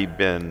 Had he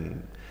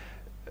been,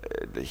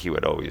 he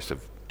would always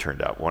have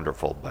turned out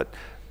wonderful, but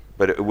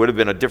it would have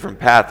been a different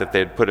path if they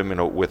had put him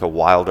with a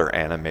wilder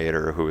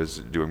animator who was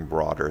doing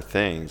broader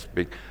things.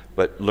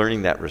 But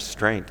learning that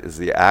restraint is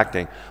the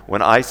acting.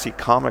 When I see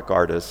comic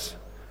artists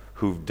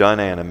who've done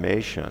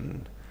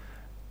animation,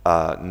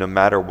 no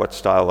matter what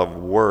style of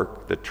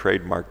work, the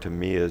trademark to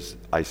me is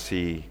I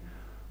see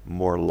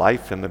more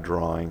life in the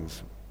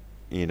drawings,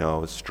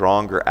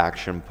 stronger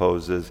action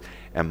poses,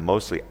 and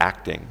mostly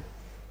acting,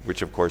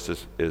 which of course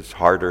is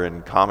harder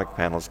in comic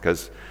panels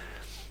because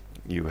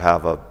you've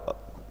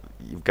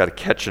got to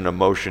catch an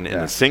emotion in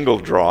a single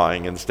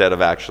drawing instead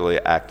of actually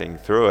acting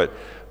through it.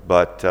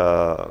 But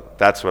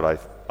that's what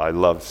I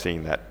love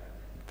seeing, that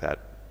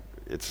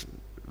it's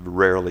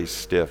rarely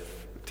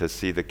stiff to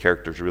see the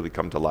characters really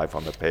come to life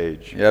on the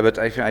page. Yeah, but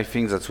I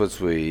think that's what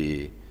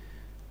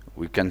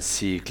we can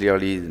see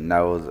clearly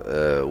now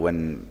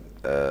when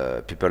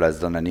people has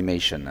done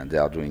animation and they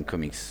are doing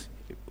comics.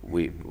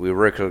 We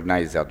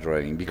recognize their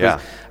drawing because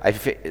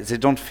they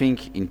don't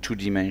think in 2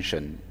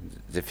 dimensions.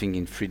 They think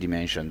in 3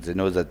 dimensions. They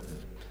know that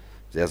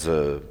there's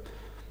a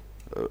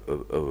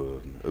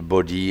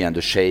body and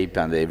a shape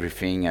and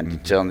everything, and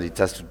it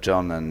has to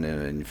turn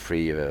in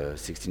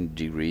 16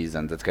 degrees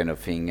and that kind of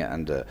thing,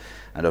 and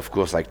of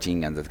course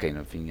acting and that kind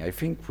of thing. I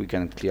think we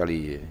can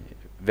clearly,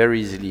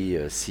 very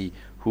easily see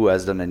who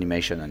has done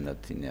animation and not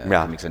in the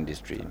comics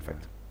industry, in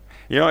fact.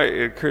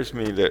 It occurs to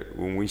me that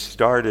when I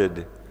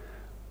started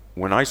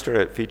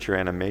at Feature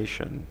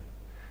Animation,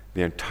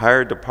 the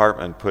entire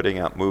department putting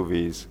out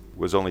movies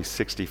was only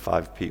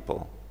 65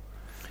 people,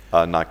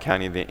 not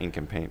counting the ink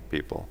and paint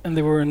people. And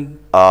they were in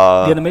the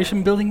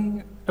animation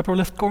building, upper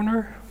left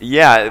corner?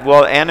 Yeah,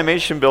 well,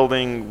 animation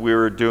building we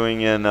were doing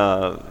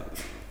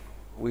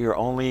we were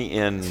only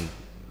in,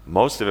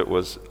 most of it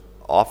was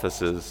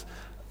offices,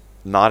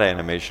 not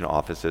animation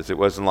offices. It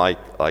wasn't like,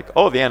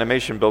 oh, the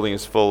animation building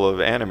is full of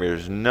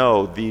animators.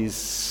 No, these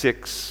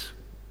 6,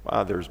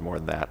 there's more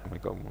than that. Let me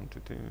go 1, 2,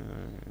 3,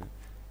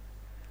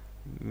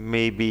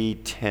 maybe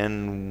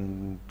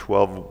 10,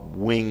 12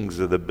 wings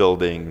of the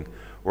building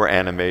were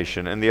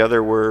animation, and the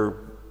other were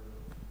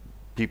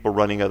people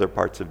running other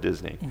parts of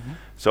Disney.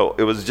 So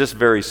it was just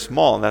very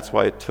small, and that's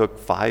why it took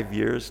 5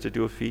 years to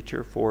do a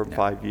feature, 4 or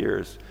 5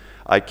 years.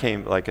 I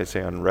came, like I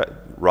say, on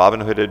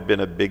Robin Hood had been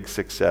a big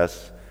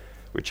success,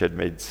 which had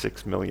made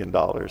 $6 million.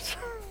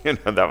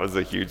 That was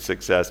a huge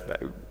success.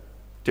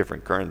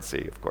 Different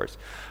currency, of course.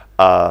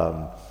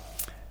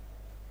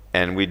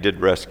 And we did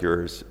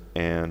Rescuers,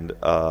 and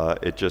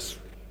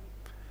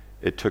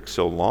it took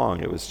so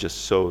long. It was just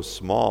so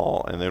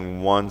small. And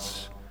then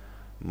once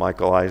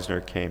Michael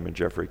Eisner came and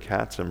Jeffrey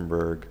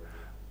Katzenberg,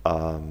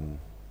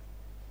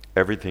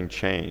 everything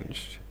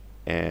changed.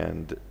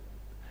 And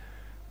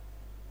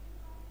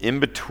in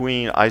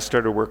between, I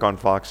started work on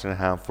Fox and a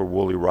Half for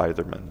Wooly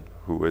Reitherman,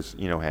 who was,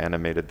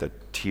 animated the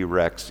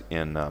T-Rex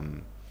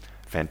in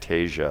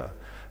Fantasia,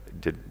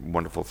 did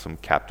wonderful some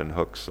Captain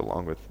Hooks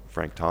along with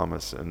Frank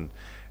Thomas, and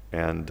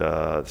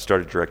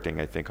started directing,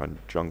 I think, on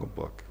Jungle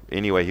Book.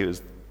 Anyway, he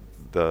was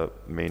the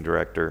main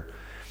director.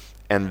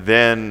 And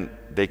then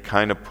they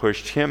kind of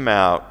pushed him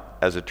out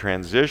as a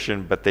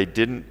transition, but they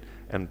didn't,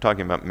 and I'm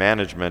talking about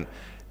management,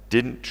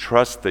 didn't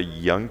trust the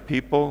young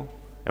people.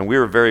 And we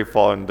were very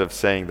fond of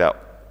saying that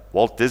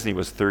Walt Disney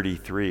was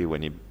 33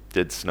 when he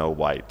did Snow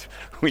White.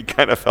 We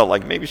kind of felt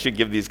like maybe we should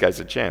give these guys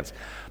a chance.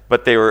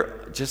 But they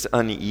were just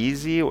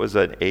uneasy. It was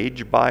an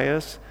age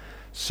bias.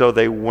 So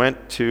they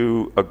went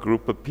to a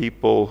group of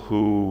people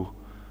who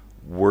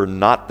were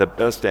not the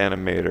best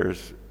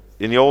animators.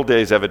 In the old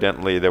days,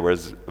 evidently, there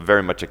was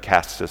very much a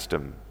caste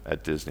system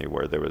at Disney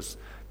where there was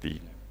the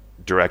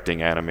directing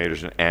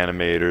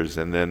animators,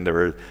 and then there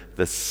were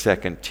the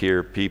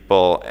second-tier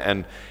people.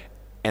 And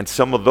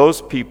some of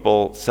those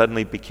people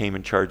suddenly became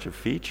in charge of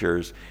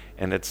features,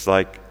 and it's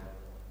like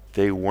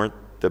they weren't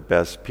the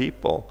best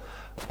people.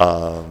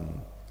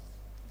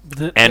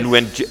 And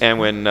when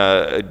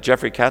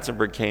Jeffrey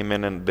Katzenberg came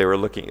in and they were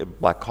looking at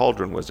Black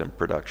Cauldron was in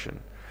production,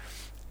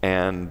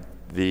 and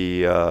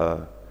they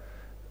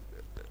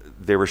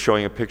were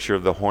showing a picture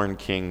of the Horn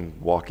King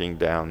walking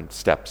down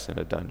steps in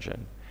a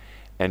dungeon,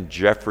 and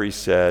Jeffrey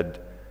said,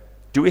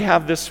 "Do we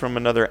have this from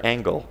another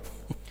angle?"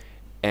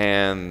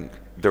 And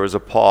there was a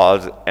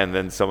pause, and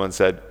then someone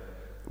said,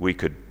 "We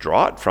could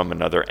draw it from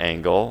another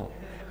angle,"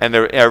 and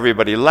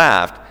everybody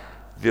laughed.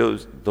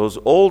 Those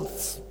old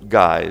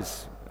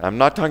guys, I'm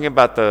not talking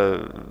about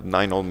the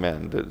 9 old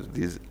men,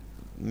 these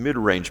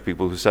mid-range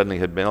people who suddenly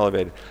had been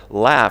elevated,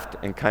 laughed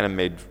and kind of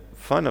made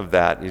fun of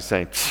that. He's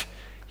saying,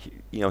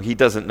 he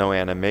doesn't know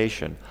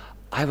animation.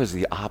 I was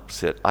the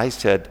opposite. I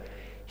said,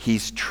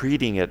 he's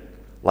treating it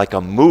like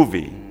a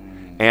movie.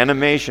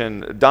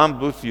 Animation, Don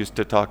Bluth used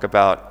to talk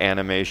about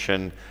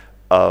animation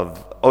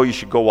of, you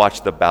should go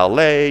watch the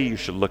ballet, you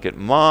should look at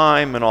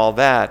mime and all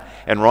that.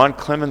 And Ron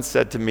Clements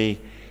said to me,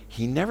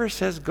 he never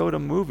says go to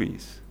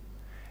movies.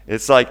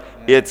 It's like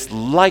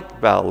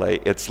ballet,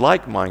 it's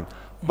like mime,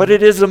 but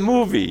it is a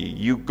movie.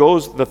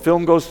 The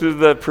film goes through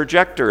the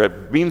projector,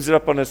 it beams it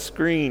up on a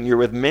screen, you're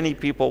with many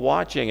people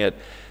watching it.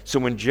 So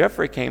when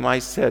Jeffrey came, I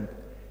said,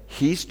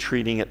 he's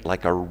treating it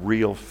like a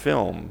real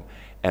film.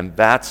 And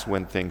that's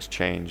when things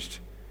changed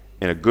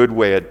in a good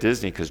way at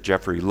Disney, because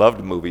Jeffrey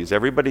loved movies.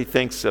 Everybody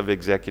thinks of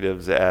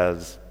executives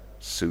as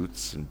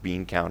suits and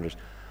bean counters.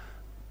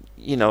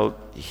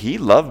 He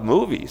loved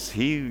movies.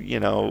 He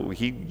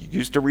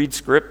used to read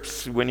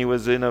scripts when he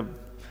was in a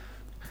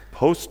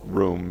post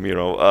room,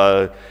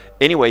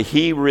 Anyway,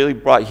 he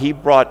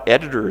brought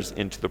editors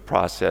into the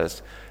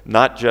process,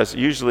 not just,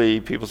 usually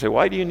people say,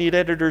 why do you need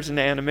editors in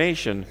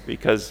animation?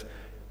 Because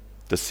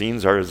the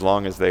scenes are as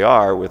long as they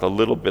are with a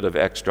little bit of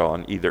extra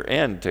on either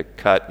end to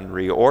cut and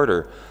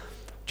reorder.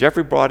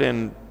 Jeffrey brought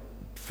in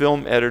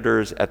film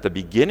editors at the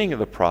beginning of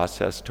the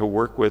process to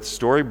work with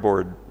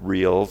storyboard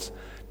reels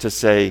to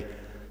say,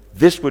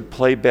 this would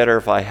play better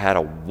if I had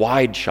a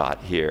wide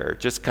shot here,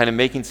 just kind of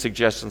making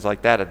suggestions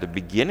like that at the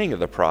beginning of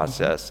the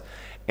process.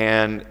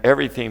 And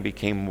everything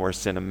became more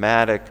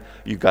cinematic.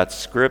 You got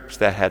scripts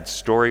that had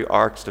story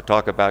arcs to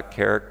talk about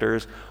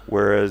characters,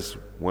 whereas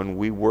when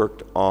we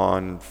worked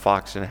on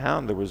Fox and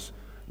Hound, there was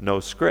no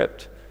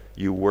script.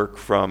 You work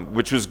from,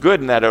 which was good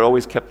in that it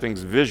always kept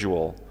things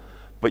visual,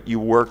 but you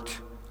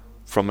worked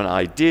from an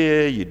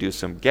idea, you do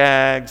some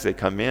gags, they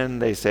come in,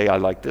 they say, I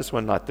like this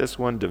one, not this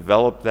one,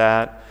 develop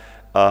that.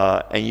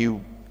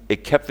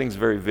 It kept things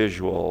very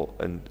visual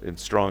and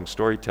strong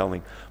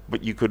storytelling,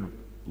 but you could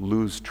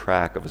lose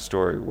track of a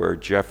story where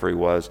Jeffrey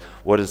was,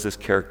 what does this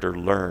character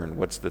learn?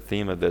 What's the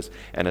theme of this?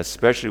 And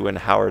especially when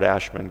Howard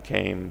Ashman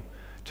came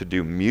to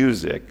do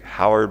music,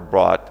 Howard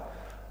brought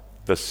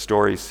the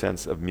story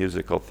sense of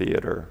musical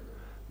theater,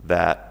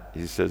 that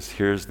he says,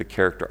 here's the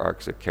character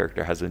arcs. A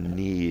character has a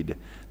need,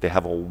 they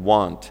have a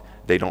want,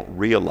 they don't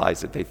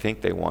realize it, they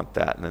think they want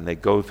that, and then they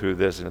go through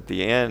this, and at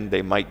the end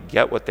they might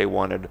get what they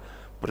wanted,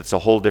 but it's a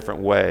whole different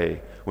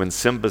way. When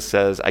Simba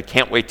says, I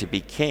can't wait to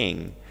be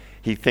king,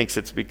 he thinks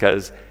it's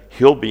because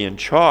he'll be in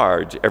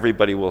charge,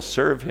 everybody will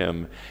serve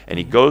him, and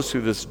he goes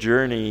through this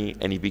journey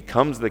and he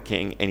becomes the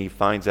king, and he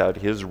finds out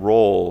his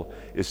role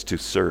is to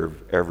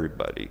serve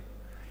everybody,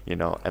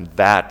 and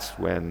that's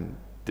when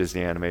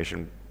Disney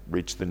animation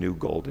reached the new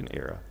golden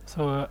era.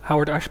 So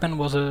Howard Ashman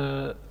was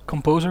a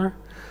composer,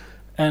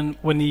 and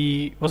when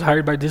he was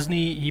hired by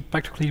Disney, he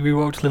practically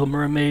rewrote Little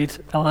Mermaid,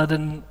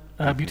 Aladdin,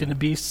 Beauty and the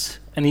Beast,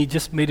 and he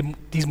just made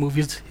these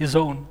movies his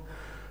own.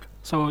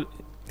 So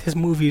his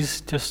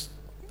movies just,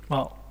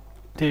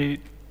 they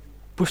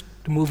pushed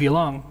the movie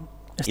along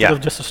instead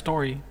of just a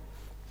story.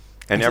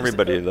 And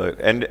everybody,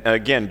 and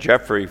again,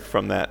 Jeffrey,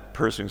 from that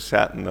person who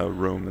sat in the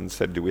room and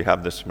said, do we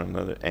have this from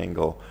another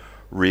angle,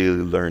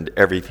 really learned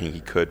everything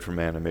he could from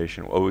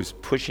animation, always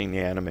pushing the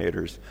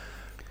animators,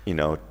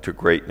 to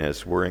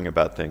greatness, worrying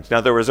about things. Now,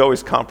 there was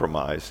always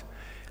compromise.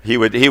 He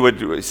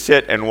would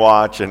sit and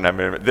watch, and I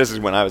mean, this is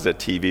when I was at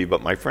TV,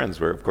 but my friends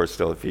were, of course,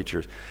 still at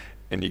features.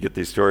 And you get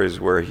these stories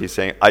where he's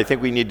saying, I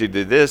think we need to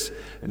do this,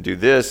 and do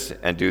this,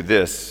 and do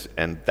this,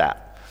 and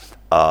that.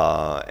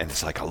 And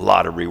it's like a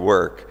lot of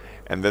rework.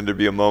 And then there'd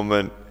be a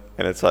moment,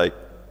 and it's like,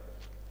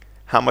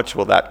 how much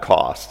will that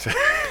cost?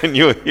 And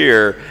you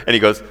hear, and he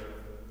goes,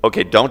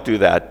 okay, don't do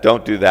that,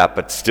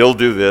 but still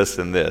do this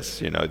and this.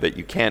 That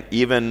you can't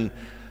even,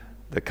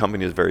 the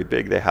company is very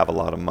big, they have a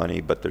lot of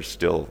money, but there's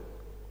still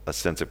a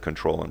sense of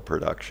control in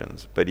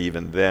productions. But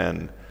even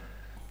then,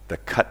 the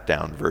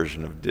cut-down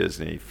version of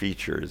Disney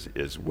features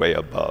is way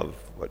above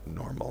what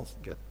normals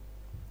get.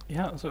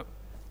 Yeah, so...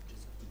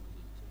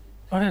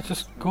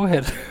 just go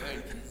ahead.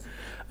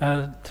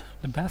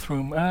 The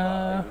bathroom.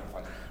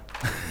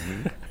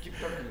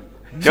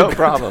 No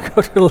problem.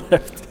 Go to the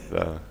left.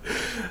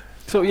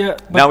 So yeah.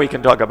 Now we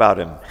can talk about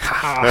him.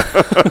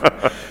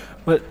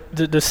 But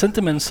the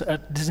sentiments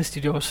at Disney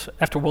Studios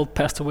after Walt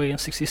passed away in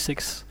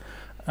 '66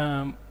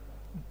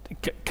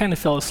 kind of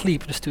fell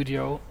asleep in the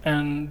studio,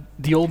 and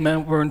the old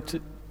men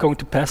weren't going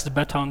to pass the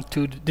baton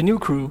to the new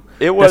crew.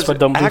 It was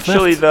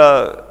actually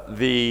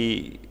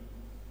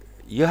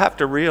you have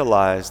to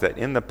realize that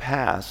in the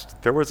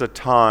past, there was a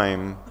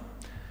time,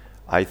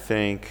 I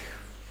think,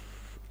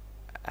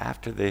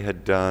 after they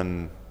had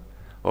done,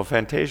 well,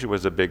 Fantasia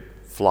was a big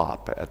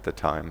flop at the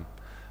time.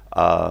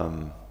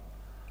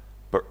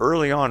 But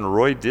early on,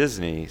 Roy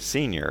Disney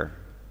Sr.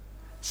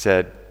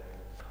 said,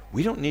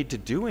 we don't need to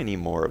do any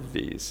more of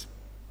these.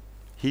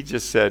 He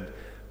just said,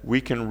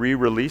 we can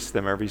re-release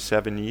them every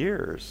 7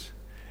 years.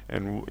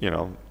 And, you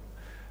know,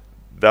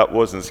 that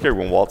wasn't scary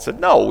when Walt said,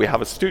 no, we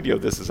have a studio,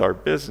 this is our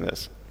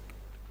business.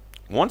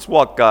 Once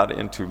Walt got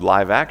into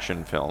live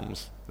action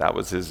films, that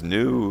was his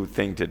new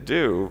thing to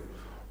do,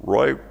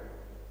 Roy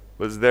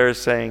was there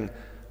saying,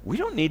 we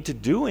don't need to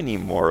do any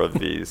more of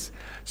these.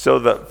 So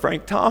that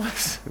Frank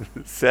Thomas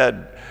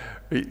said,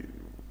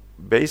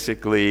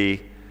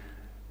 basically,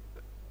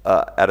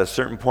 at a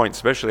certain point,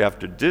 especially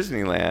after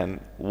Disneyland,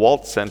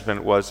 Walt's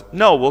sentiment was,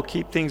 no, we'll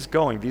keep things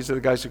going. These are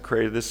the guys who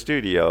created the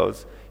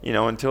studios, you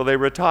know, until they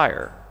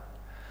retire.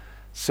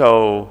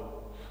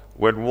 So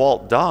when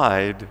Walt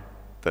died,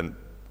 the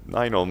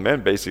 9 Old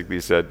Men basically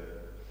said,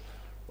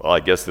 well, I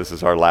guess this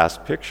is our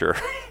last picture.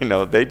 You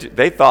know,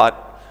 they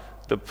thought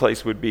the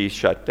place would be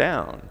shut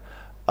down.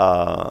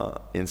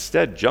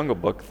 Instead, Jungle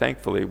Book,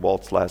 thankfully,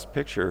 Walt's last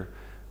picture,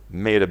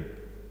 made a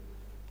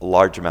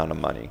large amount of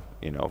money,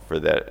 you know, for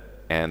that.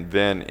 And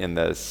then in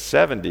the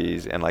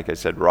 70s, and like I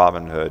said,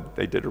 Robin Hood,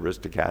 they did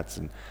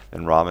Aristocats,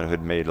 and Robin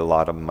Hood made a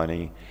lot of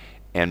money.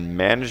 And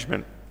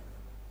management,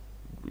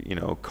 you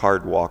know,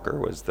 Card Walker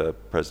was the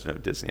president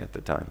of Disney at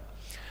the time.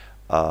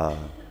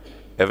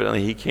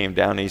 Evidently, he came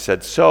down and he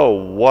said, so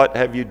what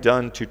have you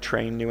done to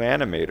train new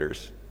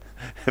animators?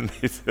 And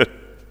they said,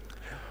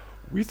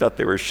 we thought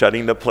they were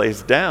shutting the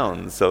place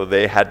down. So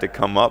they had to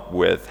come up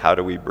with, how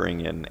do we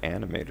bring in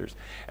animators?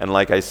 And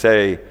like I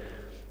say,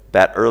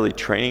 that early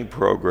training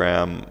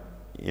program,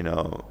 you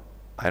know,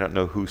 I don't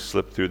know who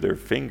slipped through their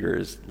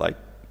fingers like,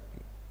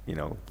 you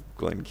know,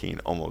 Glenn Keane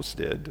almost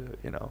did,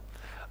 you know.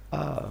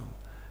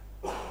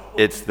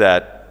 It's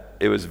that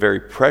it was very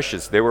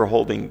precious. They were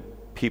holding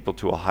people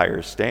to a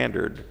higher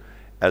standard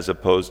as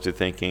opposed to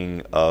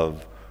thinking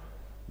of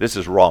this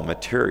is raw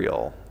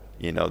material,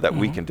 you know, that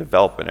we can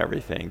develop and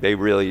everything. They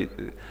really,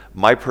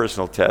 my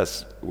personal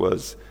test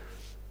was,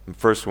 the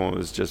first one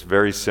was just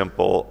very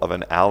simple, of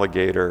an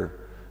alligator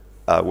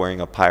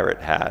wearing a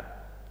pirate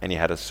hat, and he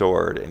had a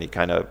sword, and he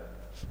kind of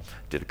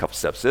did a couple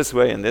steps this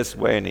way, and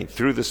he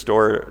threw the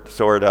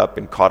sword up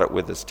and caught it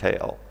with his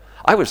tail.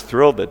 I was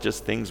thrilled that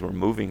just things were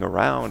moving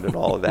around and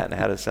all of that and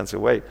had a sense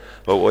of weight.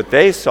 But what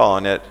they saw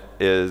in it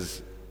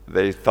is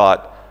they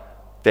thought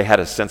they had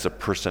a sense of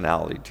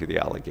personality to the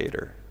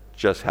alligator,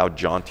 just how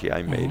jaunty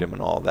I made him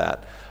and all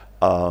that.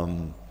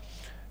 And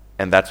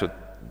that's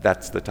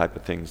the type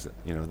of things that,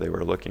 you know, they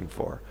were looking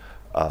for.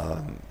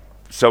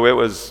 So it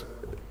was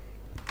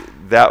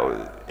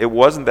that, it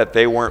wasn't that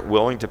they weren't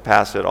willing to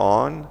pass it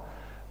on.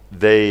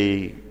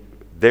 They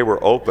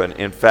were open.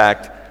 In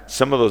fact,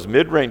 some of those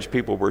mid-range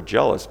people were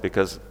jealous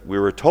because we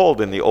were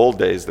told in the old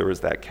days there was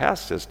that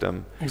caste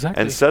system.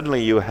 Exactly. And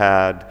suddenly you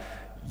had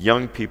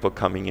young people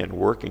coming in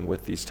working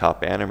with these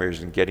top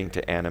animators and getting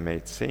to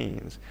animate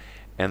scenes.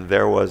 And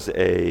there was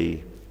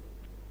a,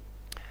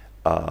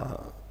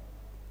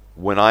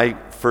 when I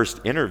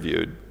first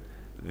interviewed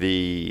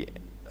the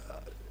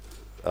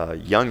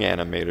young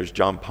animators,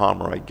 John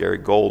Pomeroy, Gary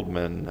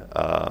Goldman,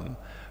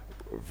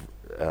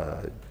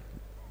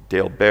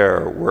 Dale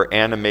Bear, were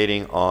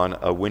animating on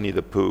a Winnie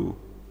the Pooh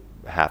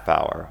half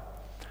hour.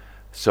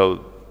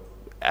 So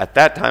at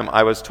that time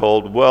I was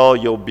told, well,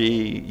 you'll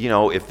be, you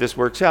know, if this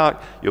works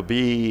out, you'll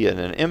be an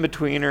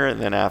in-betweener, and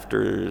then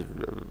after,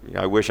 you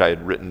know, I wish I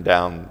had written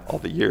down all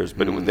the years,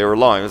 but they were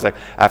long. It was like,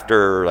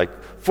 after like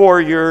 4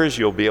 years,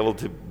 you'll be able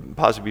to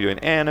possibly do an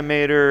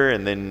animator,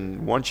 and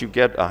then once you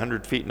get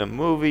 100 feet in a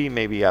movie,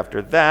 maybe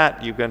after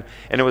that you can,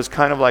 and it was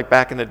kind of like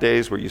back in the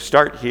days where you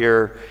start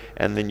here,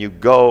 and then you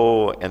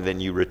go, and then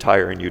you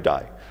retire and you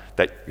die.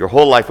 That your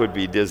whole life would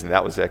be Disney,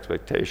 that was the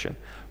expectation.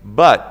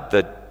 But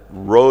the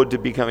road to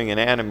becoming an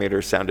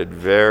animator sounded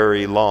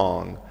very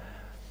long.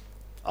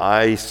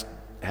 I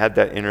had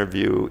that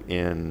interview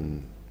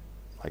in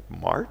like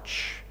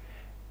March,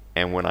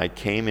 and when I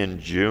came in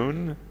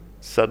June,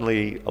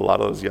 suddenly a lot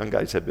of those young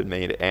guys had been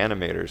made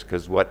animators,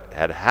 because what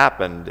had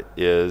happened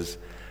is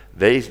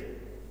they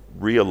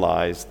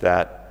realized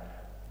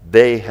that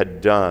they had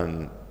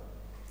done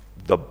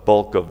the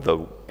bulk of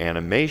the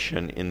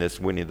animation in this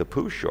Winnie the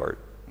Pooh short.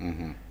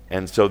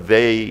 And so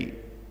they,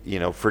 you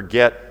know,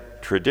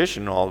 forget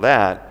tradition and all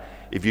that.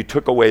 If you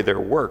took away their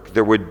work,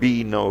 there would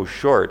be no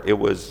short. It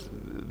was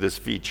this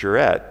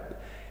featurette.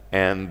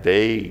 And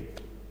they,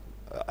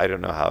 I don't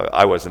know how,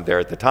 I wasn't there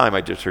at the time,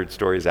 I just heard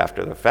stories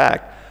after the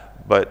fact.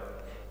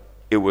 But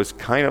it was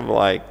kind of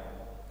like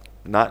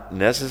not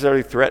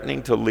necessarily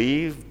threatening to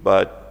leave,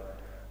 but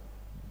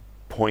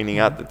pointing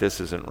out that this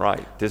isn't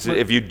right. This is,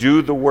 if you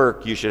do the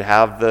work, you should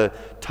have the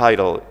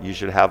title, you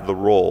should have the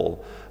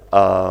role.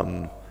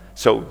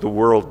 So the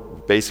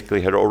world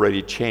basically had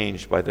already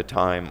changed by the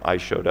time I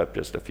showed up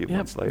just a few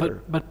months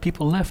later. But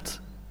people left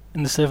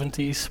in the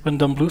 70s when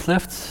Don Bluth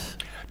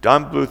left.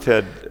 Don Bluth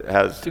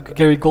has... To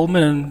Gary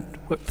Goldman and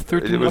what,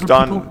 13 It was other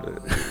Don, people?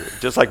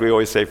 just like we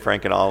always say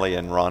Frank and Ollie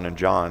and Ron and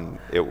John,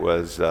 it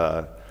was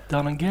Don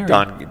and Gary.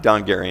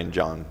 Don, Gary and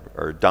John,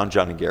 or Don,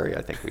 John and Gary,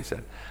 I think we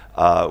said,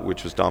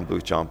 which was Don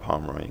Bluth, John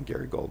Pomeroy, and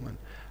Gary Goldman.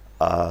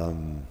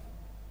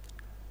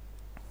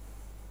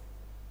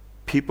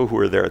 People who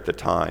were there at the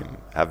time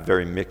have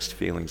very mixed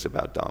feelings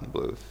about Don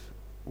Bluth,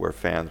 where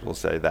fans will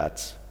say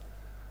that's,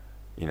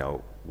 you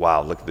know,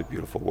 wow, look at the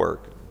beautiful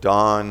work.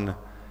 Don,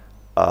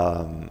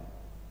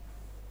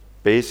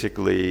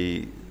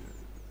 basically,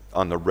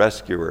 on The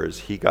Rescuers,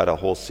 he got a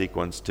whole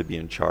sequence to be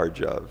in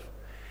charge of.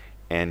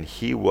 And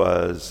he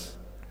was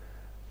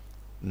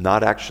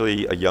not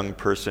actually a young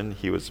person.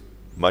 He was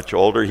much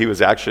older. He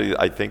was actually,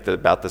 I think,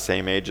 about the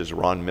same age as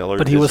Ron Miller.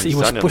 But he was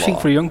son-in-law. pushing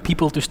for young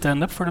people to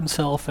stand up for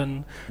themselves.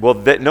 And well,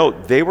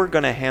 they were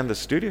going to hand the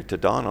studio to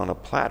Don on a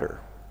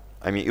platter.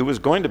 I mean, it was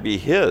going to be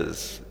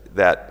his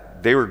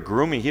that they were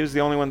grooming. He was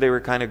the only one they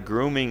were kind of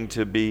grooming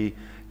to be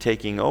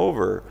taking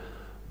over.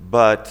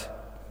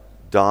 But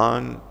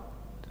Don,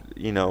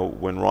 you know,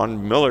 when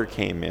Ron Miller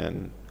came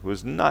in, who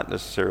was not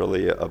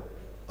necessarily a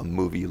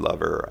movie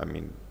lover, I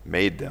mean,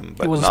 made them,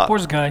 but he was not, a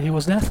sports guy. He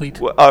was an athlete.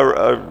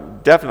 Well,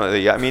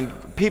 definitely. I mean,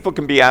 people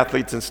can be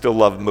athletes and still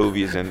love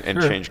movies and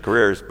Sure. change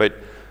careers, but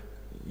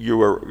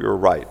you're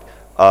right.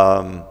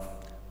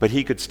 But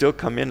he could still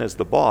come in as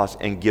the boss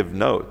and give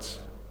notes,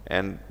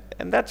 and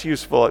that's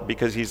useful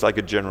because he's like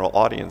a general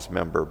audience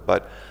member.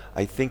 But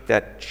I think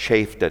that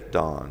chafed at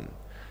Don.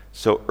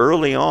 So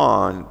early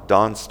on,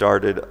 Don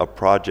started a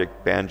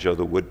project, Banjo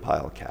the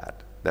Woodpile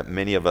Cat, that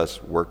many of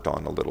us worked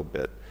on a little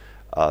bit,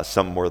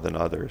 some more than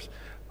others.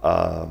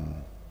 I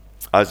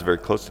was very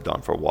close to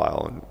Don for a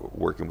while and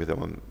working with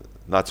him,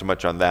 not so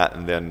much on that,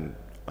 and then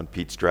on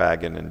Pete's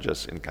Dragon and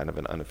just in kind of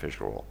an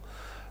unofficial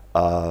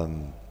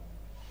role.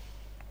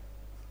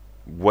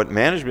 What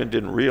management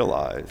didn't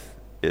realize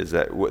is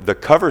that the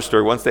cover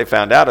story, once they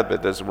found out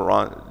about this,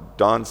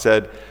 Don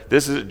said,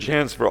 this is a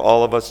chance for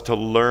all of us to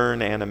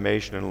learn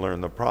animation and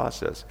learn the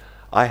process.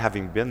 I,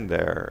 having been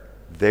there,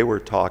 they were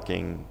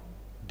talking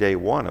day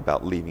one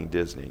about leaving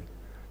Disney.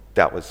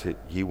 That was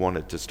he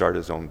wanted to start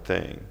his own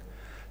thing.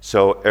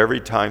 So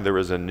every time there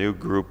was a new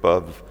group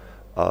of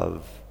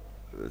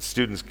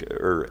students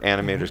or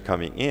animators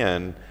coming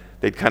in,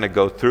 they'd kind of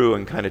go through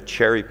and kind of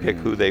cherry pick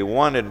who they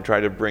wanted and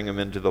try to bring them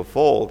into the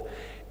fold.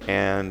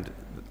 And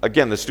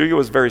again, the studio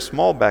was very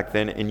small back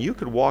then, and you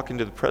could walk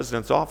into the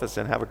president's office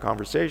and have a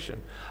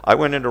conversation. I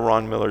went into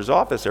Ron Miller's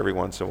office every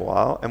once in a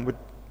while and would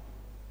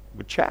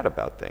chat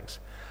about things.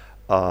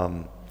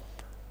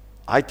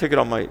 I took it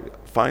on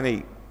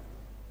finally,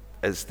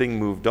 as things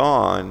moved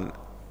on,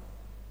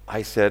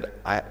 I said,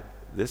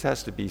 this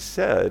has to be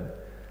said,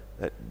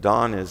 that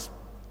Don is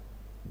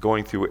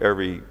going through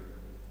every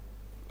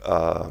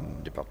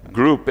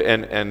group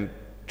and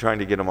trying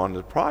to get them on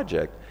the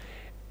project.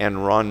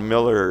 And Ron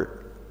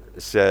Miller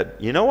said,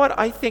 you know what,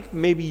 I think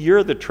maybe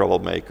you're the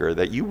troublemaker,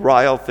 that you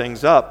rile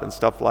things up and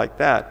stuff like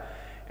that.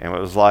 And it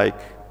was like,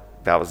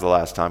 that was the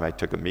last time I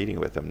took a meeting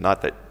with him.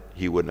 Not that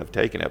he wouldn't have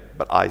taken it,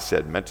 but I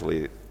said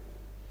mentally,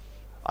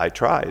 I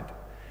tried.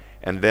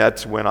 And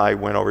that's when I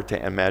went over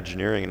to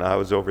Imagineering, and I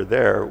was over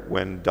there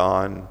when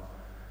Don,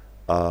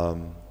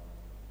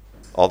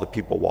 all the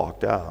people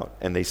walked out.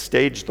 And they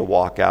staged the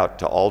walkout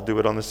to all do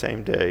it on the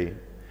same day,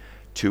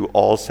 to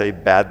all say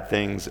bad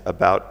things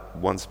about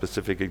one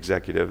specific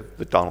executive,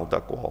 the Donald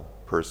Duckwall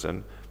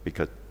person,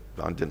 because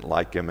Don didn't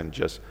like him, and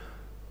just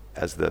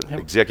as the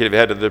executive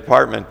head of the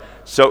department.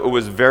 So it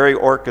was very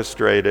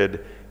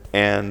orchestrated,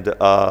 and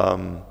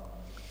the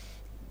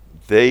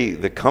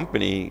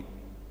company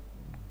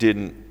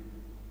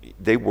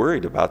they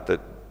worried about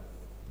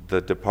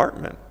the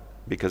department,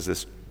 because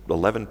this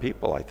 11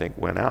 people, I think,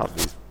 went out.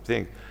 These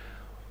things.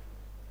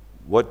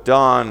 What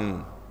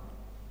Don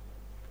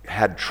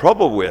had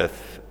trouble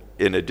with,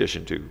 in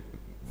addition to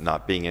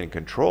not being in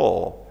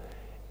control,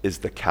 is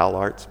the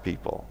CalArts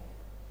people.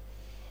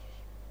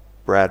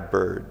 Brad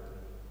Bird,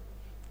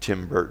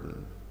 Tim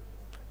Burton,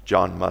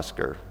 John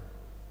Musker,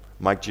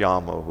 Mike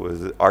Giamo, who was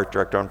the art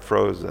director on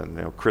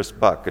Frozen, Chris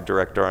Buck, a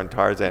director on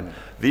Tarzan.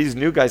 These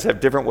new guys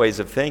have different ways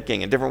of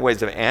thinking and different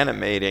ways of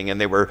animating,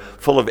 and they were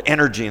full of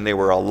energy, and they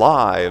were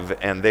alive,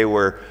 and they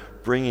were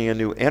bringing a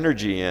new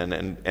energy in.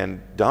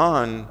 And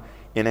Don,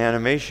 in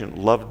animation,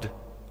 loved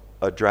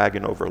a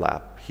dragon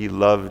overlap. He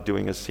loved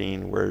doing a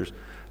scene where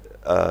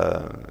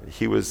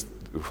he was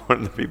one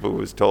of the people who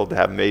was told to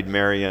have Maid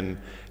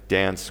Marian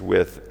dance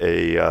with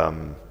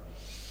a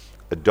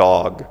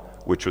dog,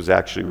 which was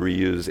actually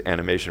reused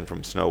animation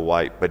from Snow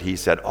White. But he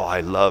said, oh,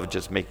 I love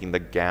just making the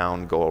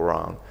gown go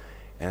around.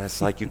 And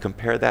it's like you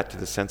compare that to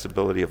the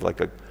sensibility of like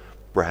a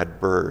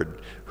Brad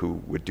Bird,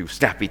 who would do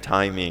snappy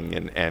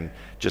timing and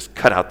just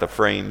cut out the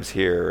frames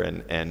here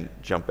and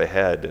jump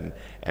ahead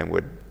and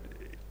would,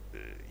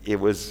 it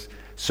was,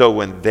 so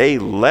when they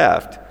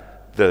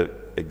left, the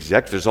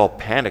executives all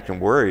panicked and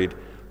worried,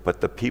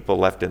 but the people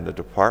left in the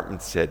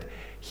department said,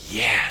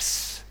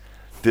 yes,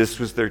 this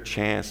was their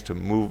chance to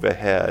move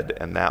ahead,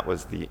 and that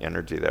was the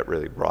energy that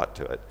really brought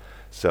to it.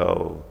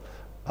 So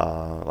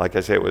Like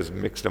I say, it was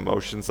mixed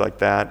emotions like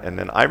that. And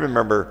then I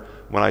remember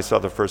when I saw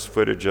the first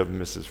footage of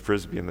Mrs.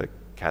 Frisbee and the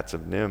Cats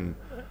of Nim,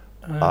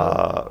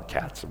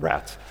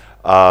 rats.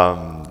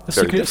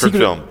 Very different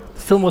film. The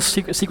film was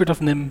Secret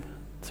of Nim.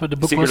 So the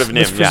book Secret was of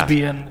Nim, Miss Frisbee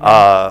yeah. and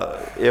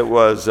It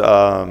was,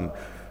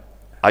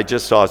 I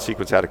just saw a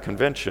sequence at a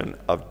convention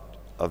of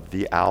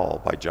The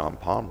Owl by John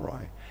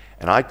Pomeroy.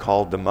 And I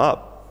called them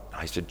up.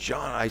 I said,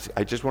 John,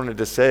 I just wanted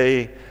to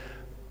say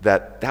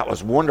that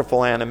was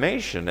wonderful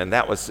animation and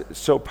that was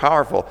so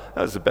powerful.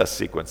 That was the best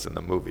sequence in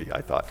the movie,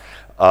 I thought.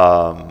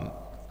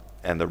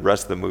 And the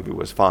rest of the movie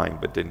was fine,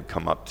 but didn't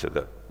come up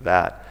to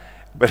that.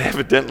 But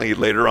evidently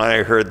later on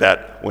I heard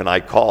that when I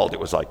called, it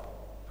was like,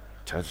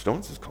 Ted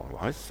Stones is calling.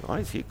 Why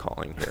is he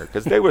calling here?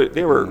 Because they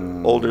were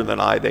older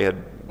than I. They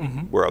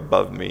were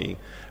above me.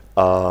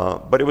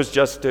 But it was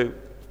just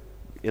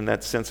in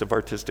that sense of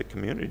artistic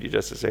community,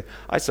 just to say,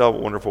 I saw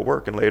wonderful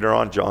work. And later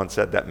on, John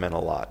said that meant a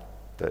lot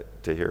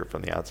to hear it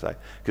from the outside.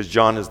 Because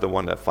John is the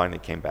one that finally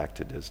came back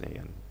to Disney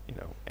and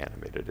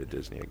animated at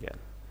Disney again.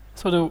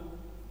 So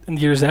in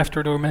the years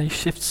after, there were many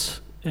shifts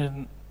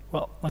in,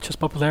 well, not just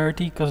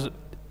popularity, because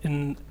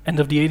in end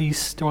of the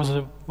 80s, there was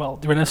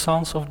the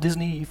renaissance of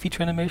Disney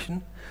feature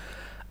animation.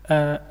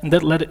 And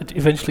that led it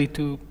eventually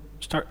to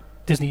start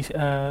Disney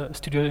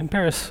studio in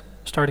Paris,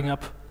 starting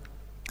up.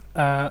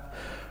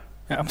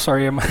 I'm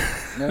sorry, I'm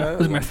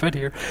losing my thread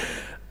here.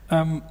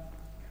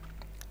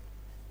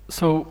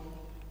 So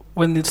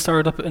when it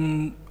started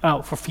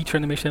up for feature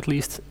animation at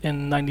least,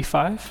 in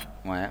 95,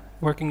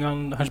 working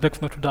on Hunchback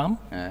of Notre Dame,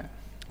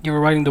 you were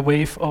riding the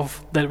wave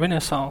of that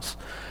renaissance.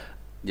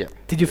 Yeah.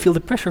 Did you feel the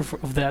pressure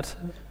of that?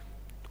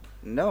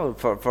 No,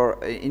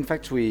 in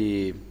fact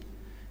we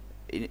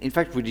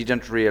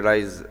didn't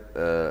realize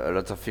a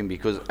lot of things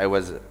because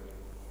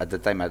at the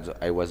time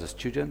I was a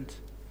student,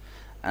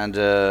 and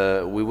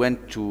we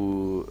went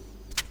to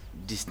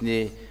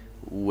Disney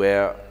who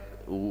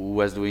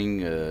was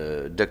doing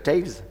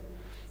DuckTales,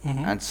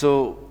 and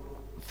so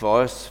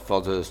for us,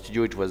 for the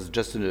studio, it was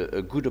just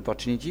a good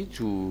opportunity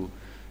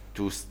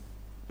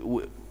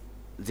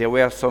there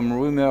were some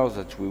rumors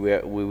that we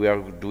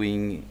will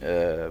doing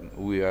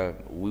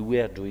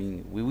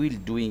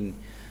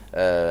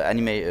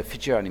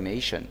feature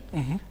animation,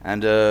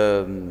 and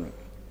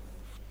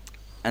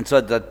so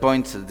at that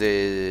point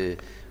they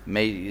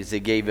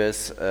gave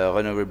us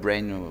Runaway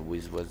Brain,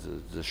 which was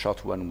the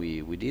short one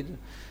we did,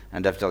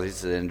 and after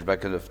this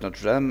Hunchback of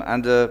Notre Dame.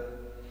 And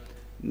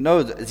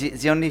no,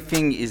 the only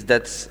thing is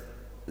that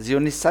the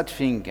only sad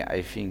thing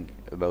I think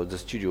about the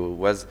studio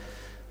was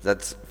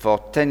that for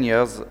 10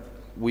 years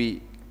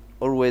we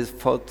always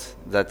thought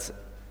that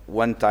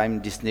one time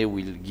Disney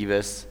will give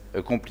us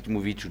a complete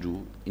movie to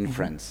do in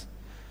France.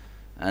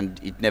 And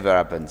it never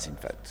happens, in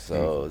fact.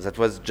 So that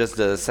was just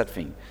a sad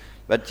thing.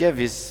 But yeah,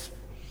 this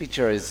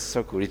picture is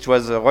so cool. It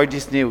was Roy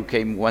Disney who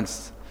came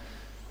once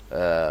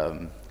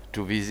to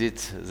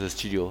visit the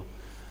studio.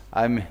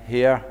 I'm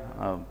here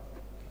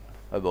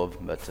above,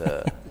 but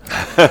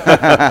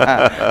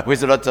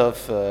with a lot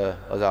of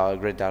other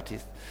great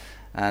artists.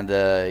 And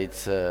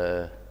it's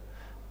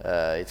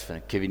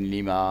Kevin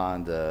Lima,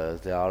 and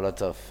there are a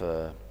lot of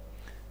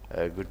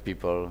good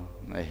people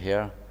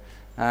here.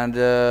 And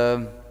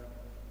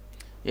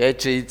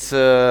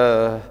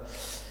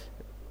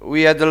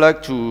we had the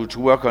luck to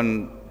work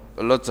on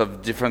a lot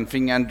of different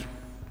things, and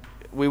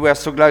we were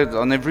so glad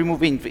on every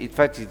movie. In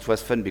fact, it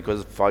was fun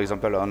because, for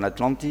example, on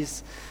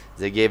Atlantis,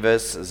 they gave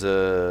us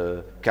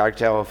the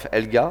character of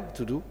Helga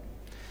to do.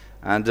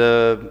 And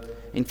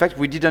in fact,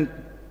 we didn't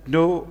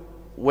know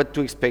what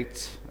to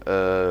expect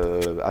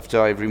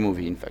after every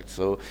movie, in fact.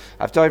 So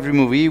after every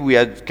movie, we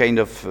had kind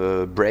of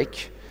a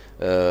break.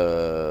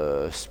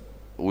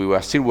 We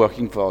were still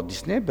working for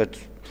Disney, but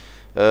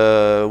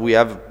we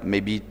have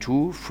maybe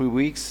 2-3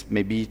 weeks,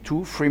 maybe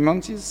 2-3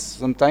 months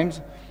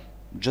sometimes,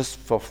 just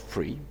for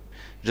free,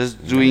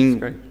 just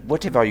doing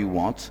whatever you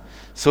want.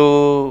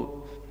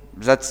 So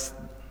that's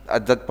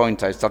at that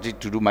point I started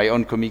to do my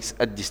own comics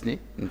at Disney,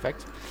 in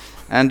fact,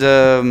 and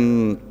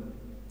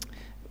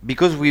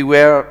because we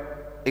were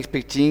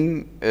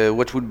expecting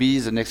what would be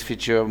the next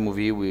feature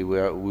movie we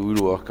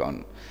will work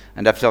on,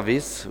 and after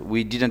this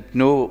we didn't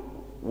know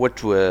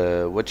what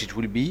it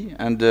will be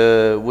and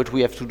what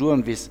we have to do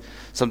on this.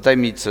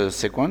 Sometimes it's a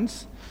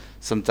sequence,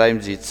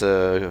 sometimes it's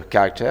a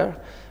character.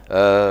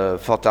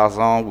 For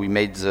Tarzan, we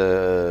made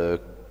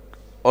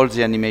all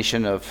the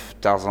animation of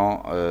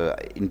Tarzan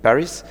in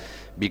Paris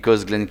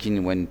because Glen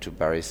Keane went to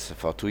Paris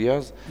for 2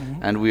 years,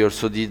 and we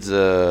also did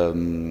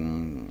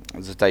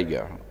the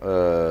tiger.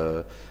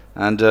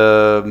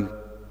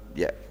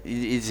 Yeah,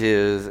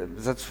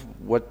 that's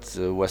what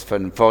was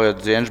fun. For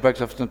the Hunchback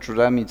of Notre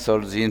Dame, it's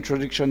all the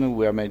introduction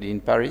we were made in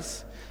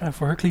Paris.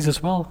 For Hercules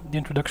as well, the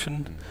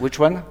introduction. Which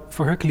one?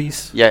 For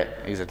Hercules. Yeah,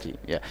 exactly.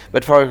 Yeah,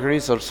 but for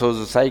Hercules also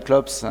the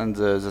Cyclops and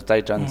the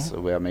Titans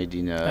were made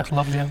in. That's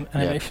lovely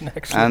animation,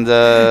 actually. And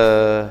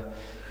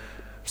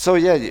so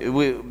yeah,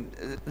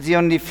 the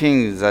only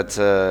thing that,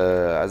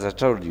 as I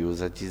told you,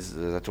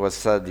 that was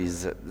sad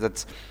is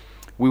that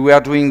we were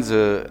doing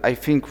I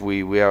think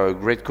we are a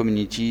great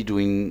community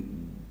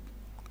doing,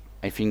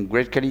 I think,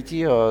 great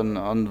quality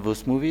on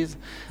those movies.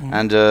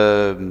 And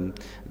the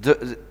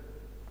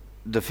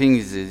thing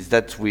is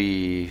that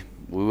we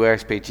were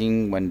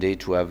expecting one day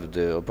to have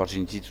the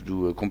opportunity to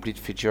do a complete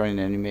feature in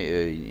anime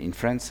in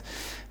France.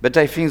 But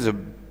I think the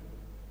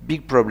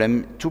big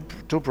problem,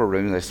 two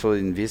problems I saw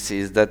in this,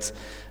 is that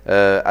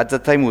at the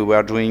time we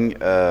were doing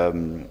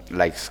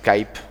like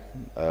Skype,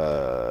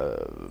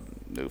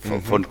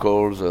 phone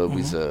calls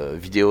with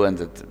video, and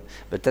that.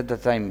 But at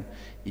that time,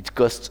 it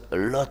cost a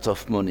lot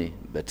of money.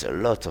 But a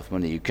lot of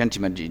money. You can't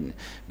imagine,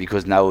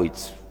 because now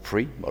it's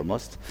free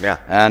almost. Yeah.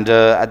 And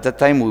at that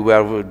time, we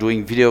were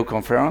doing video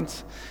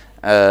conference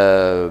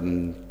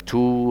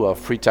 2 or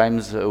 3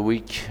 times a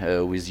week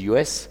with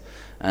US.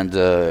 And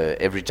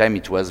every time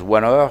it was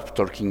 1 hour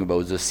talking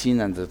about the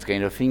scene and that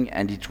kind of thing,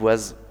 and it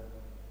was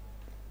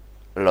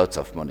lots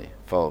of money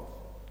for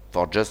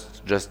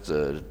just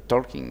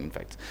talking, in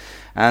fact.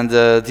 And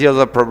the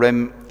other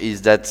problem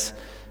is that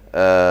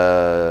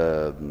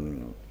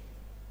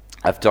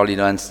after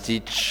Lilo and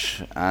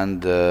Stitch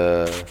and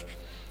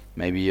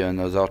maybe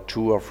another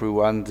 2 or 3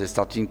 ones, they're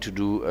starting to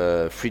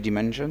do 3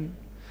 dimension,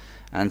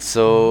 and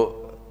so.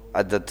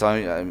 At that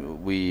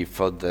time, we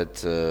thought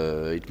that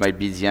it might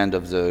be the end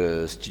of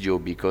the studio,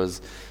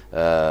 because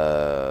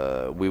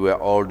we were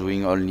all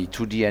doing only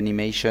 2D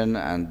animation,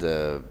 and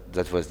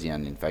that was the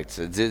end, in fact.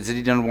 So they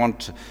didn't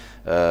want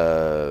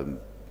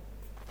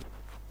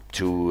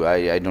to,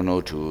 I don't know,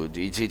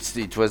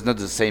 it was not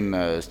the same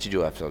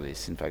studio after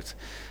this, in fact.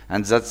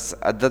 And that's,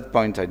 at that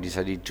point, I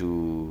decided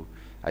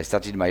I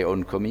started my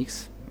own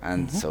comics,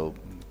 and so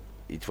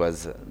it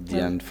was the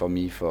end for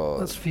me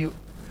for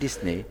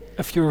Disney.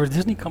 A few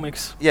Disney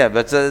comics. Yeah,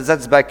 but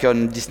that's back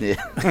on Disney.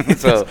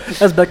 So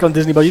that's back on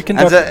Disney, but you can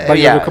talk about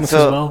your other comics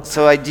as well.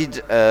 So I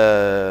did,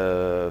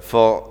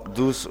 for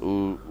those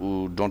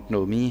who don't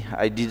know me,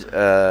 I did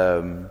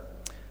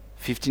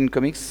 15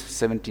 comics,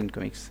 17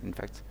 comics, in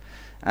fact.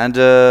 And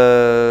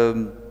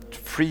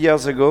 3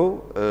 years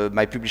ago,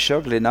 my publisher,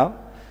 Glénat,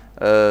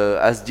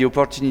 has the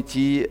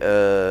opportunity,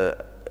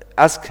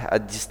 asked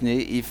at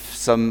Disney if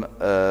some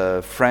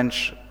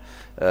French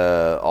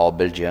or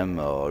Belgium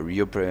or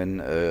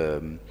European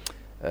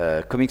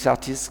comics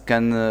artists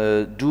can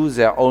do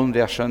their own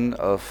version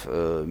of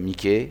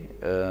Mickey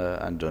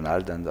and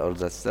Donald and all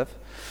that stuff.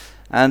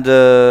 And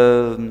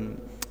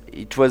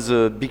it was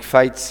a big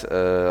fight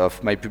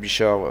of my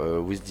publisher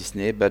with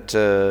Disney, but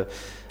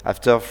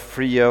after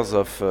 3 years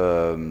of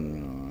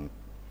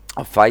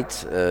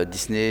fight,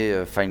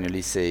 Disney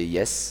finally say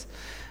yes.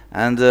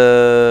 And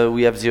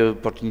we have the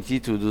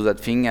opportunity to do that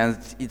thing, and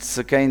it's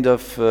a kind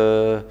of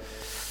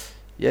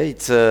yeah,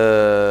 it's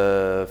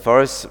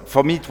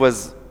for me it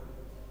was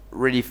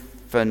really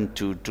fun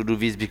to do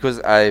this,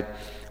 because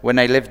when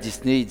I left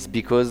Disney, it's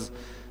because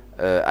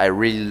I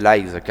really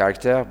like the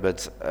character,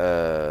 but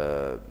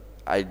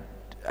I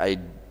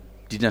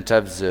didn't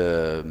have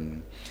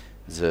the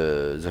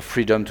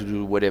freedom to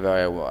do whatever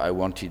I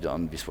wanted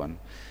on this one.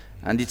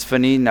 And it's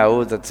funny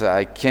now that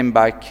I came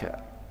back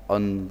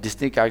on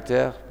Disney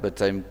character,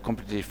 but I'm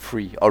completely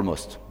free,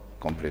 almost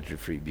completely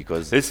free,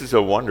 because this is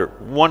a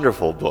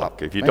wonderful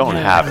book. If you don't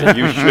have it,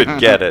 you should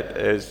get it.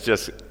 It's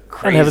just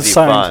crazy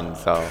fun.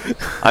 So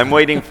I'm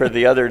waiting for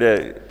the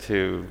other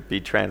to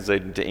be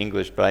translated into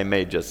English, but I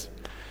may just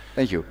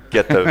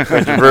get the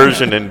French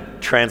version and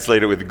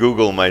translate it with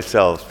Google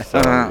myself. So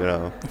you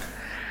know.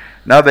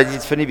 No, but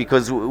it's funny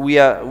because we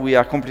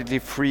are completely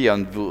free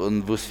on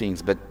those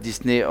things, but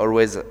Disney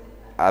always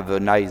have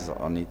an eye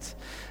on it,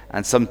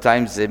 and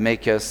sometimes they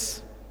make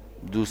us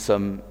do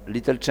some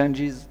little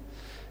changes.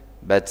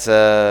 But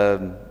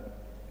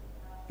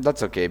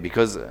that's okay,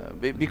 because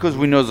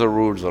we know the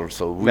rules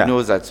also. We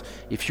know that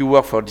if you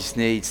work for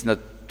Disney, it's not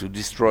to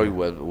destroy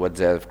what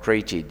they have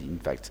created, in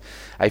fact.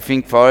 I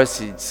think for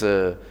us, it's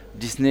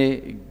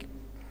Disney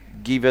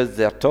give us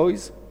their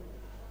toys,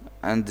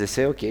 and they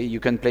say, okay, you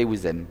can play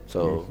with them.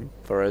 So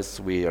for us,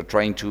 we are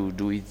trying to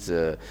do it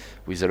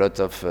with a lot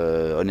of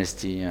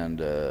honesty and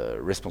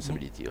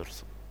responsibility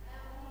also.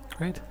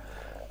 Great.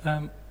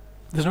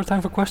 There's no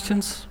time for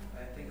questions?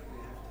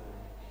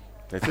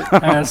 That's it.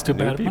 That's too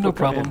bad. No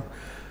problem.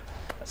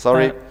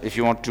 Sorry, if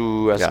you want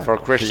to ask for a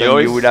question,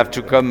 you will have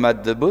to come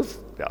at the booth.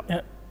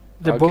 Yeah.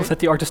 They're both at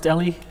the Artist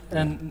Alley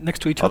and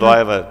next to each other. Although I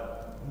have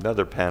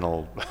another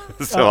panel,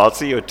 so I'll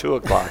see you at 2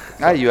 o'clock.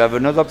 You have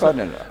another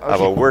panel. I have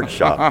a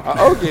workshop.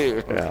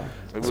 Okay. Yeah.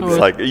 So it's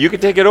like, you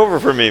can take it over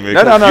for me.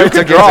 No, it's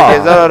okay.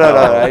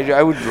 No.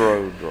 I would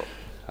draw.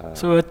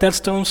 So Ted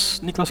Stones,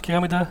 Nicolas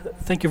Kiramida,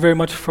 thank you very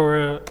much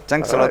for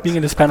thanks a lot being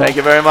in this panel. Thank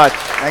you very much.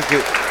 Thank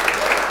you.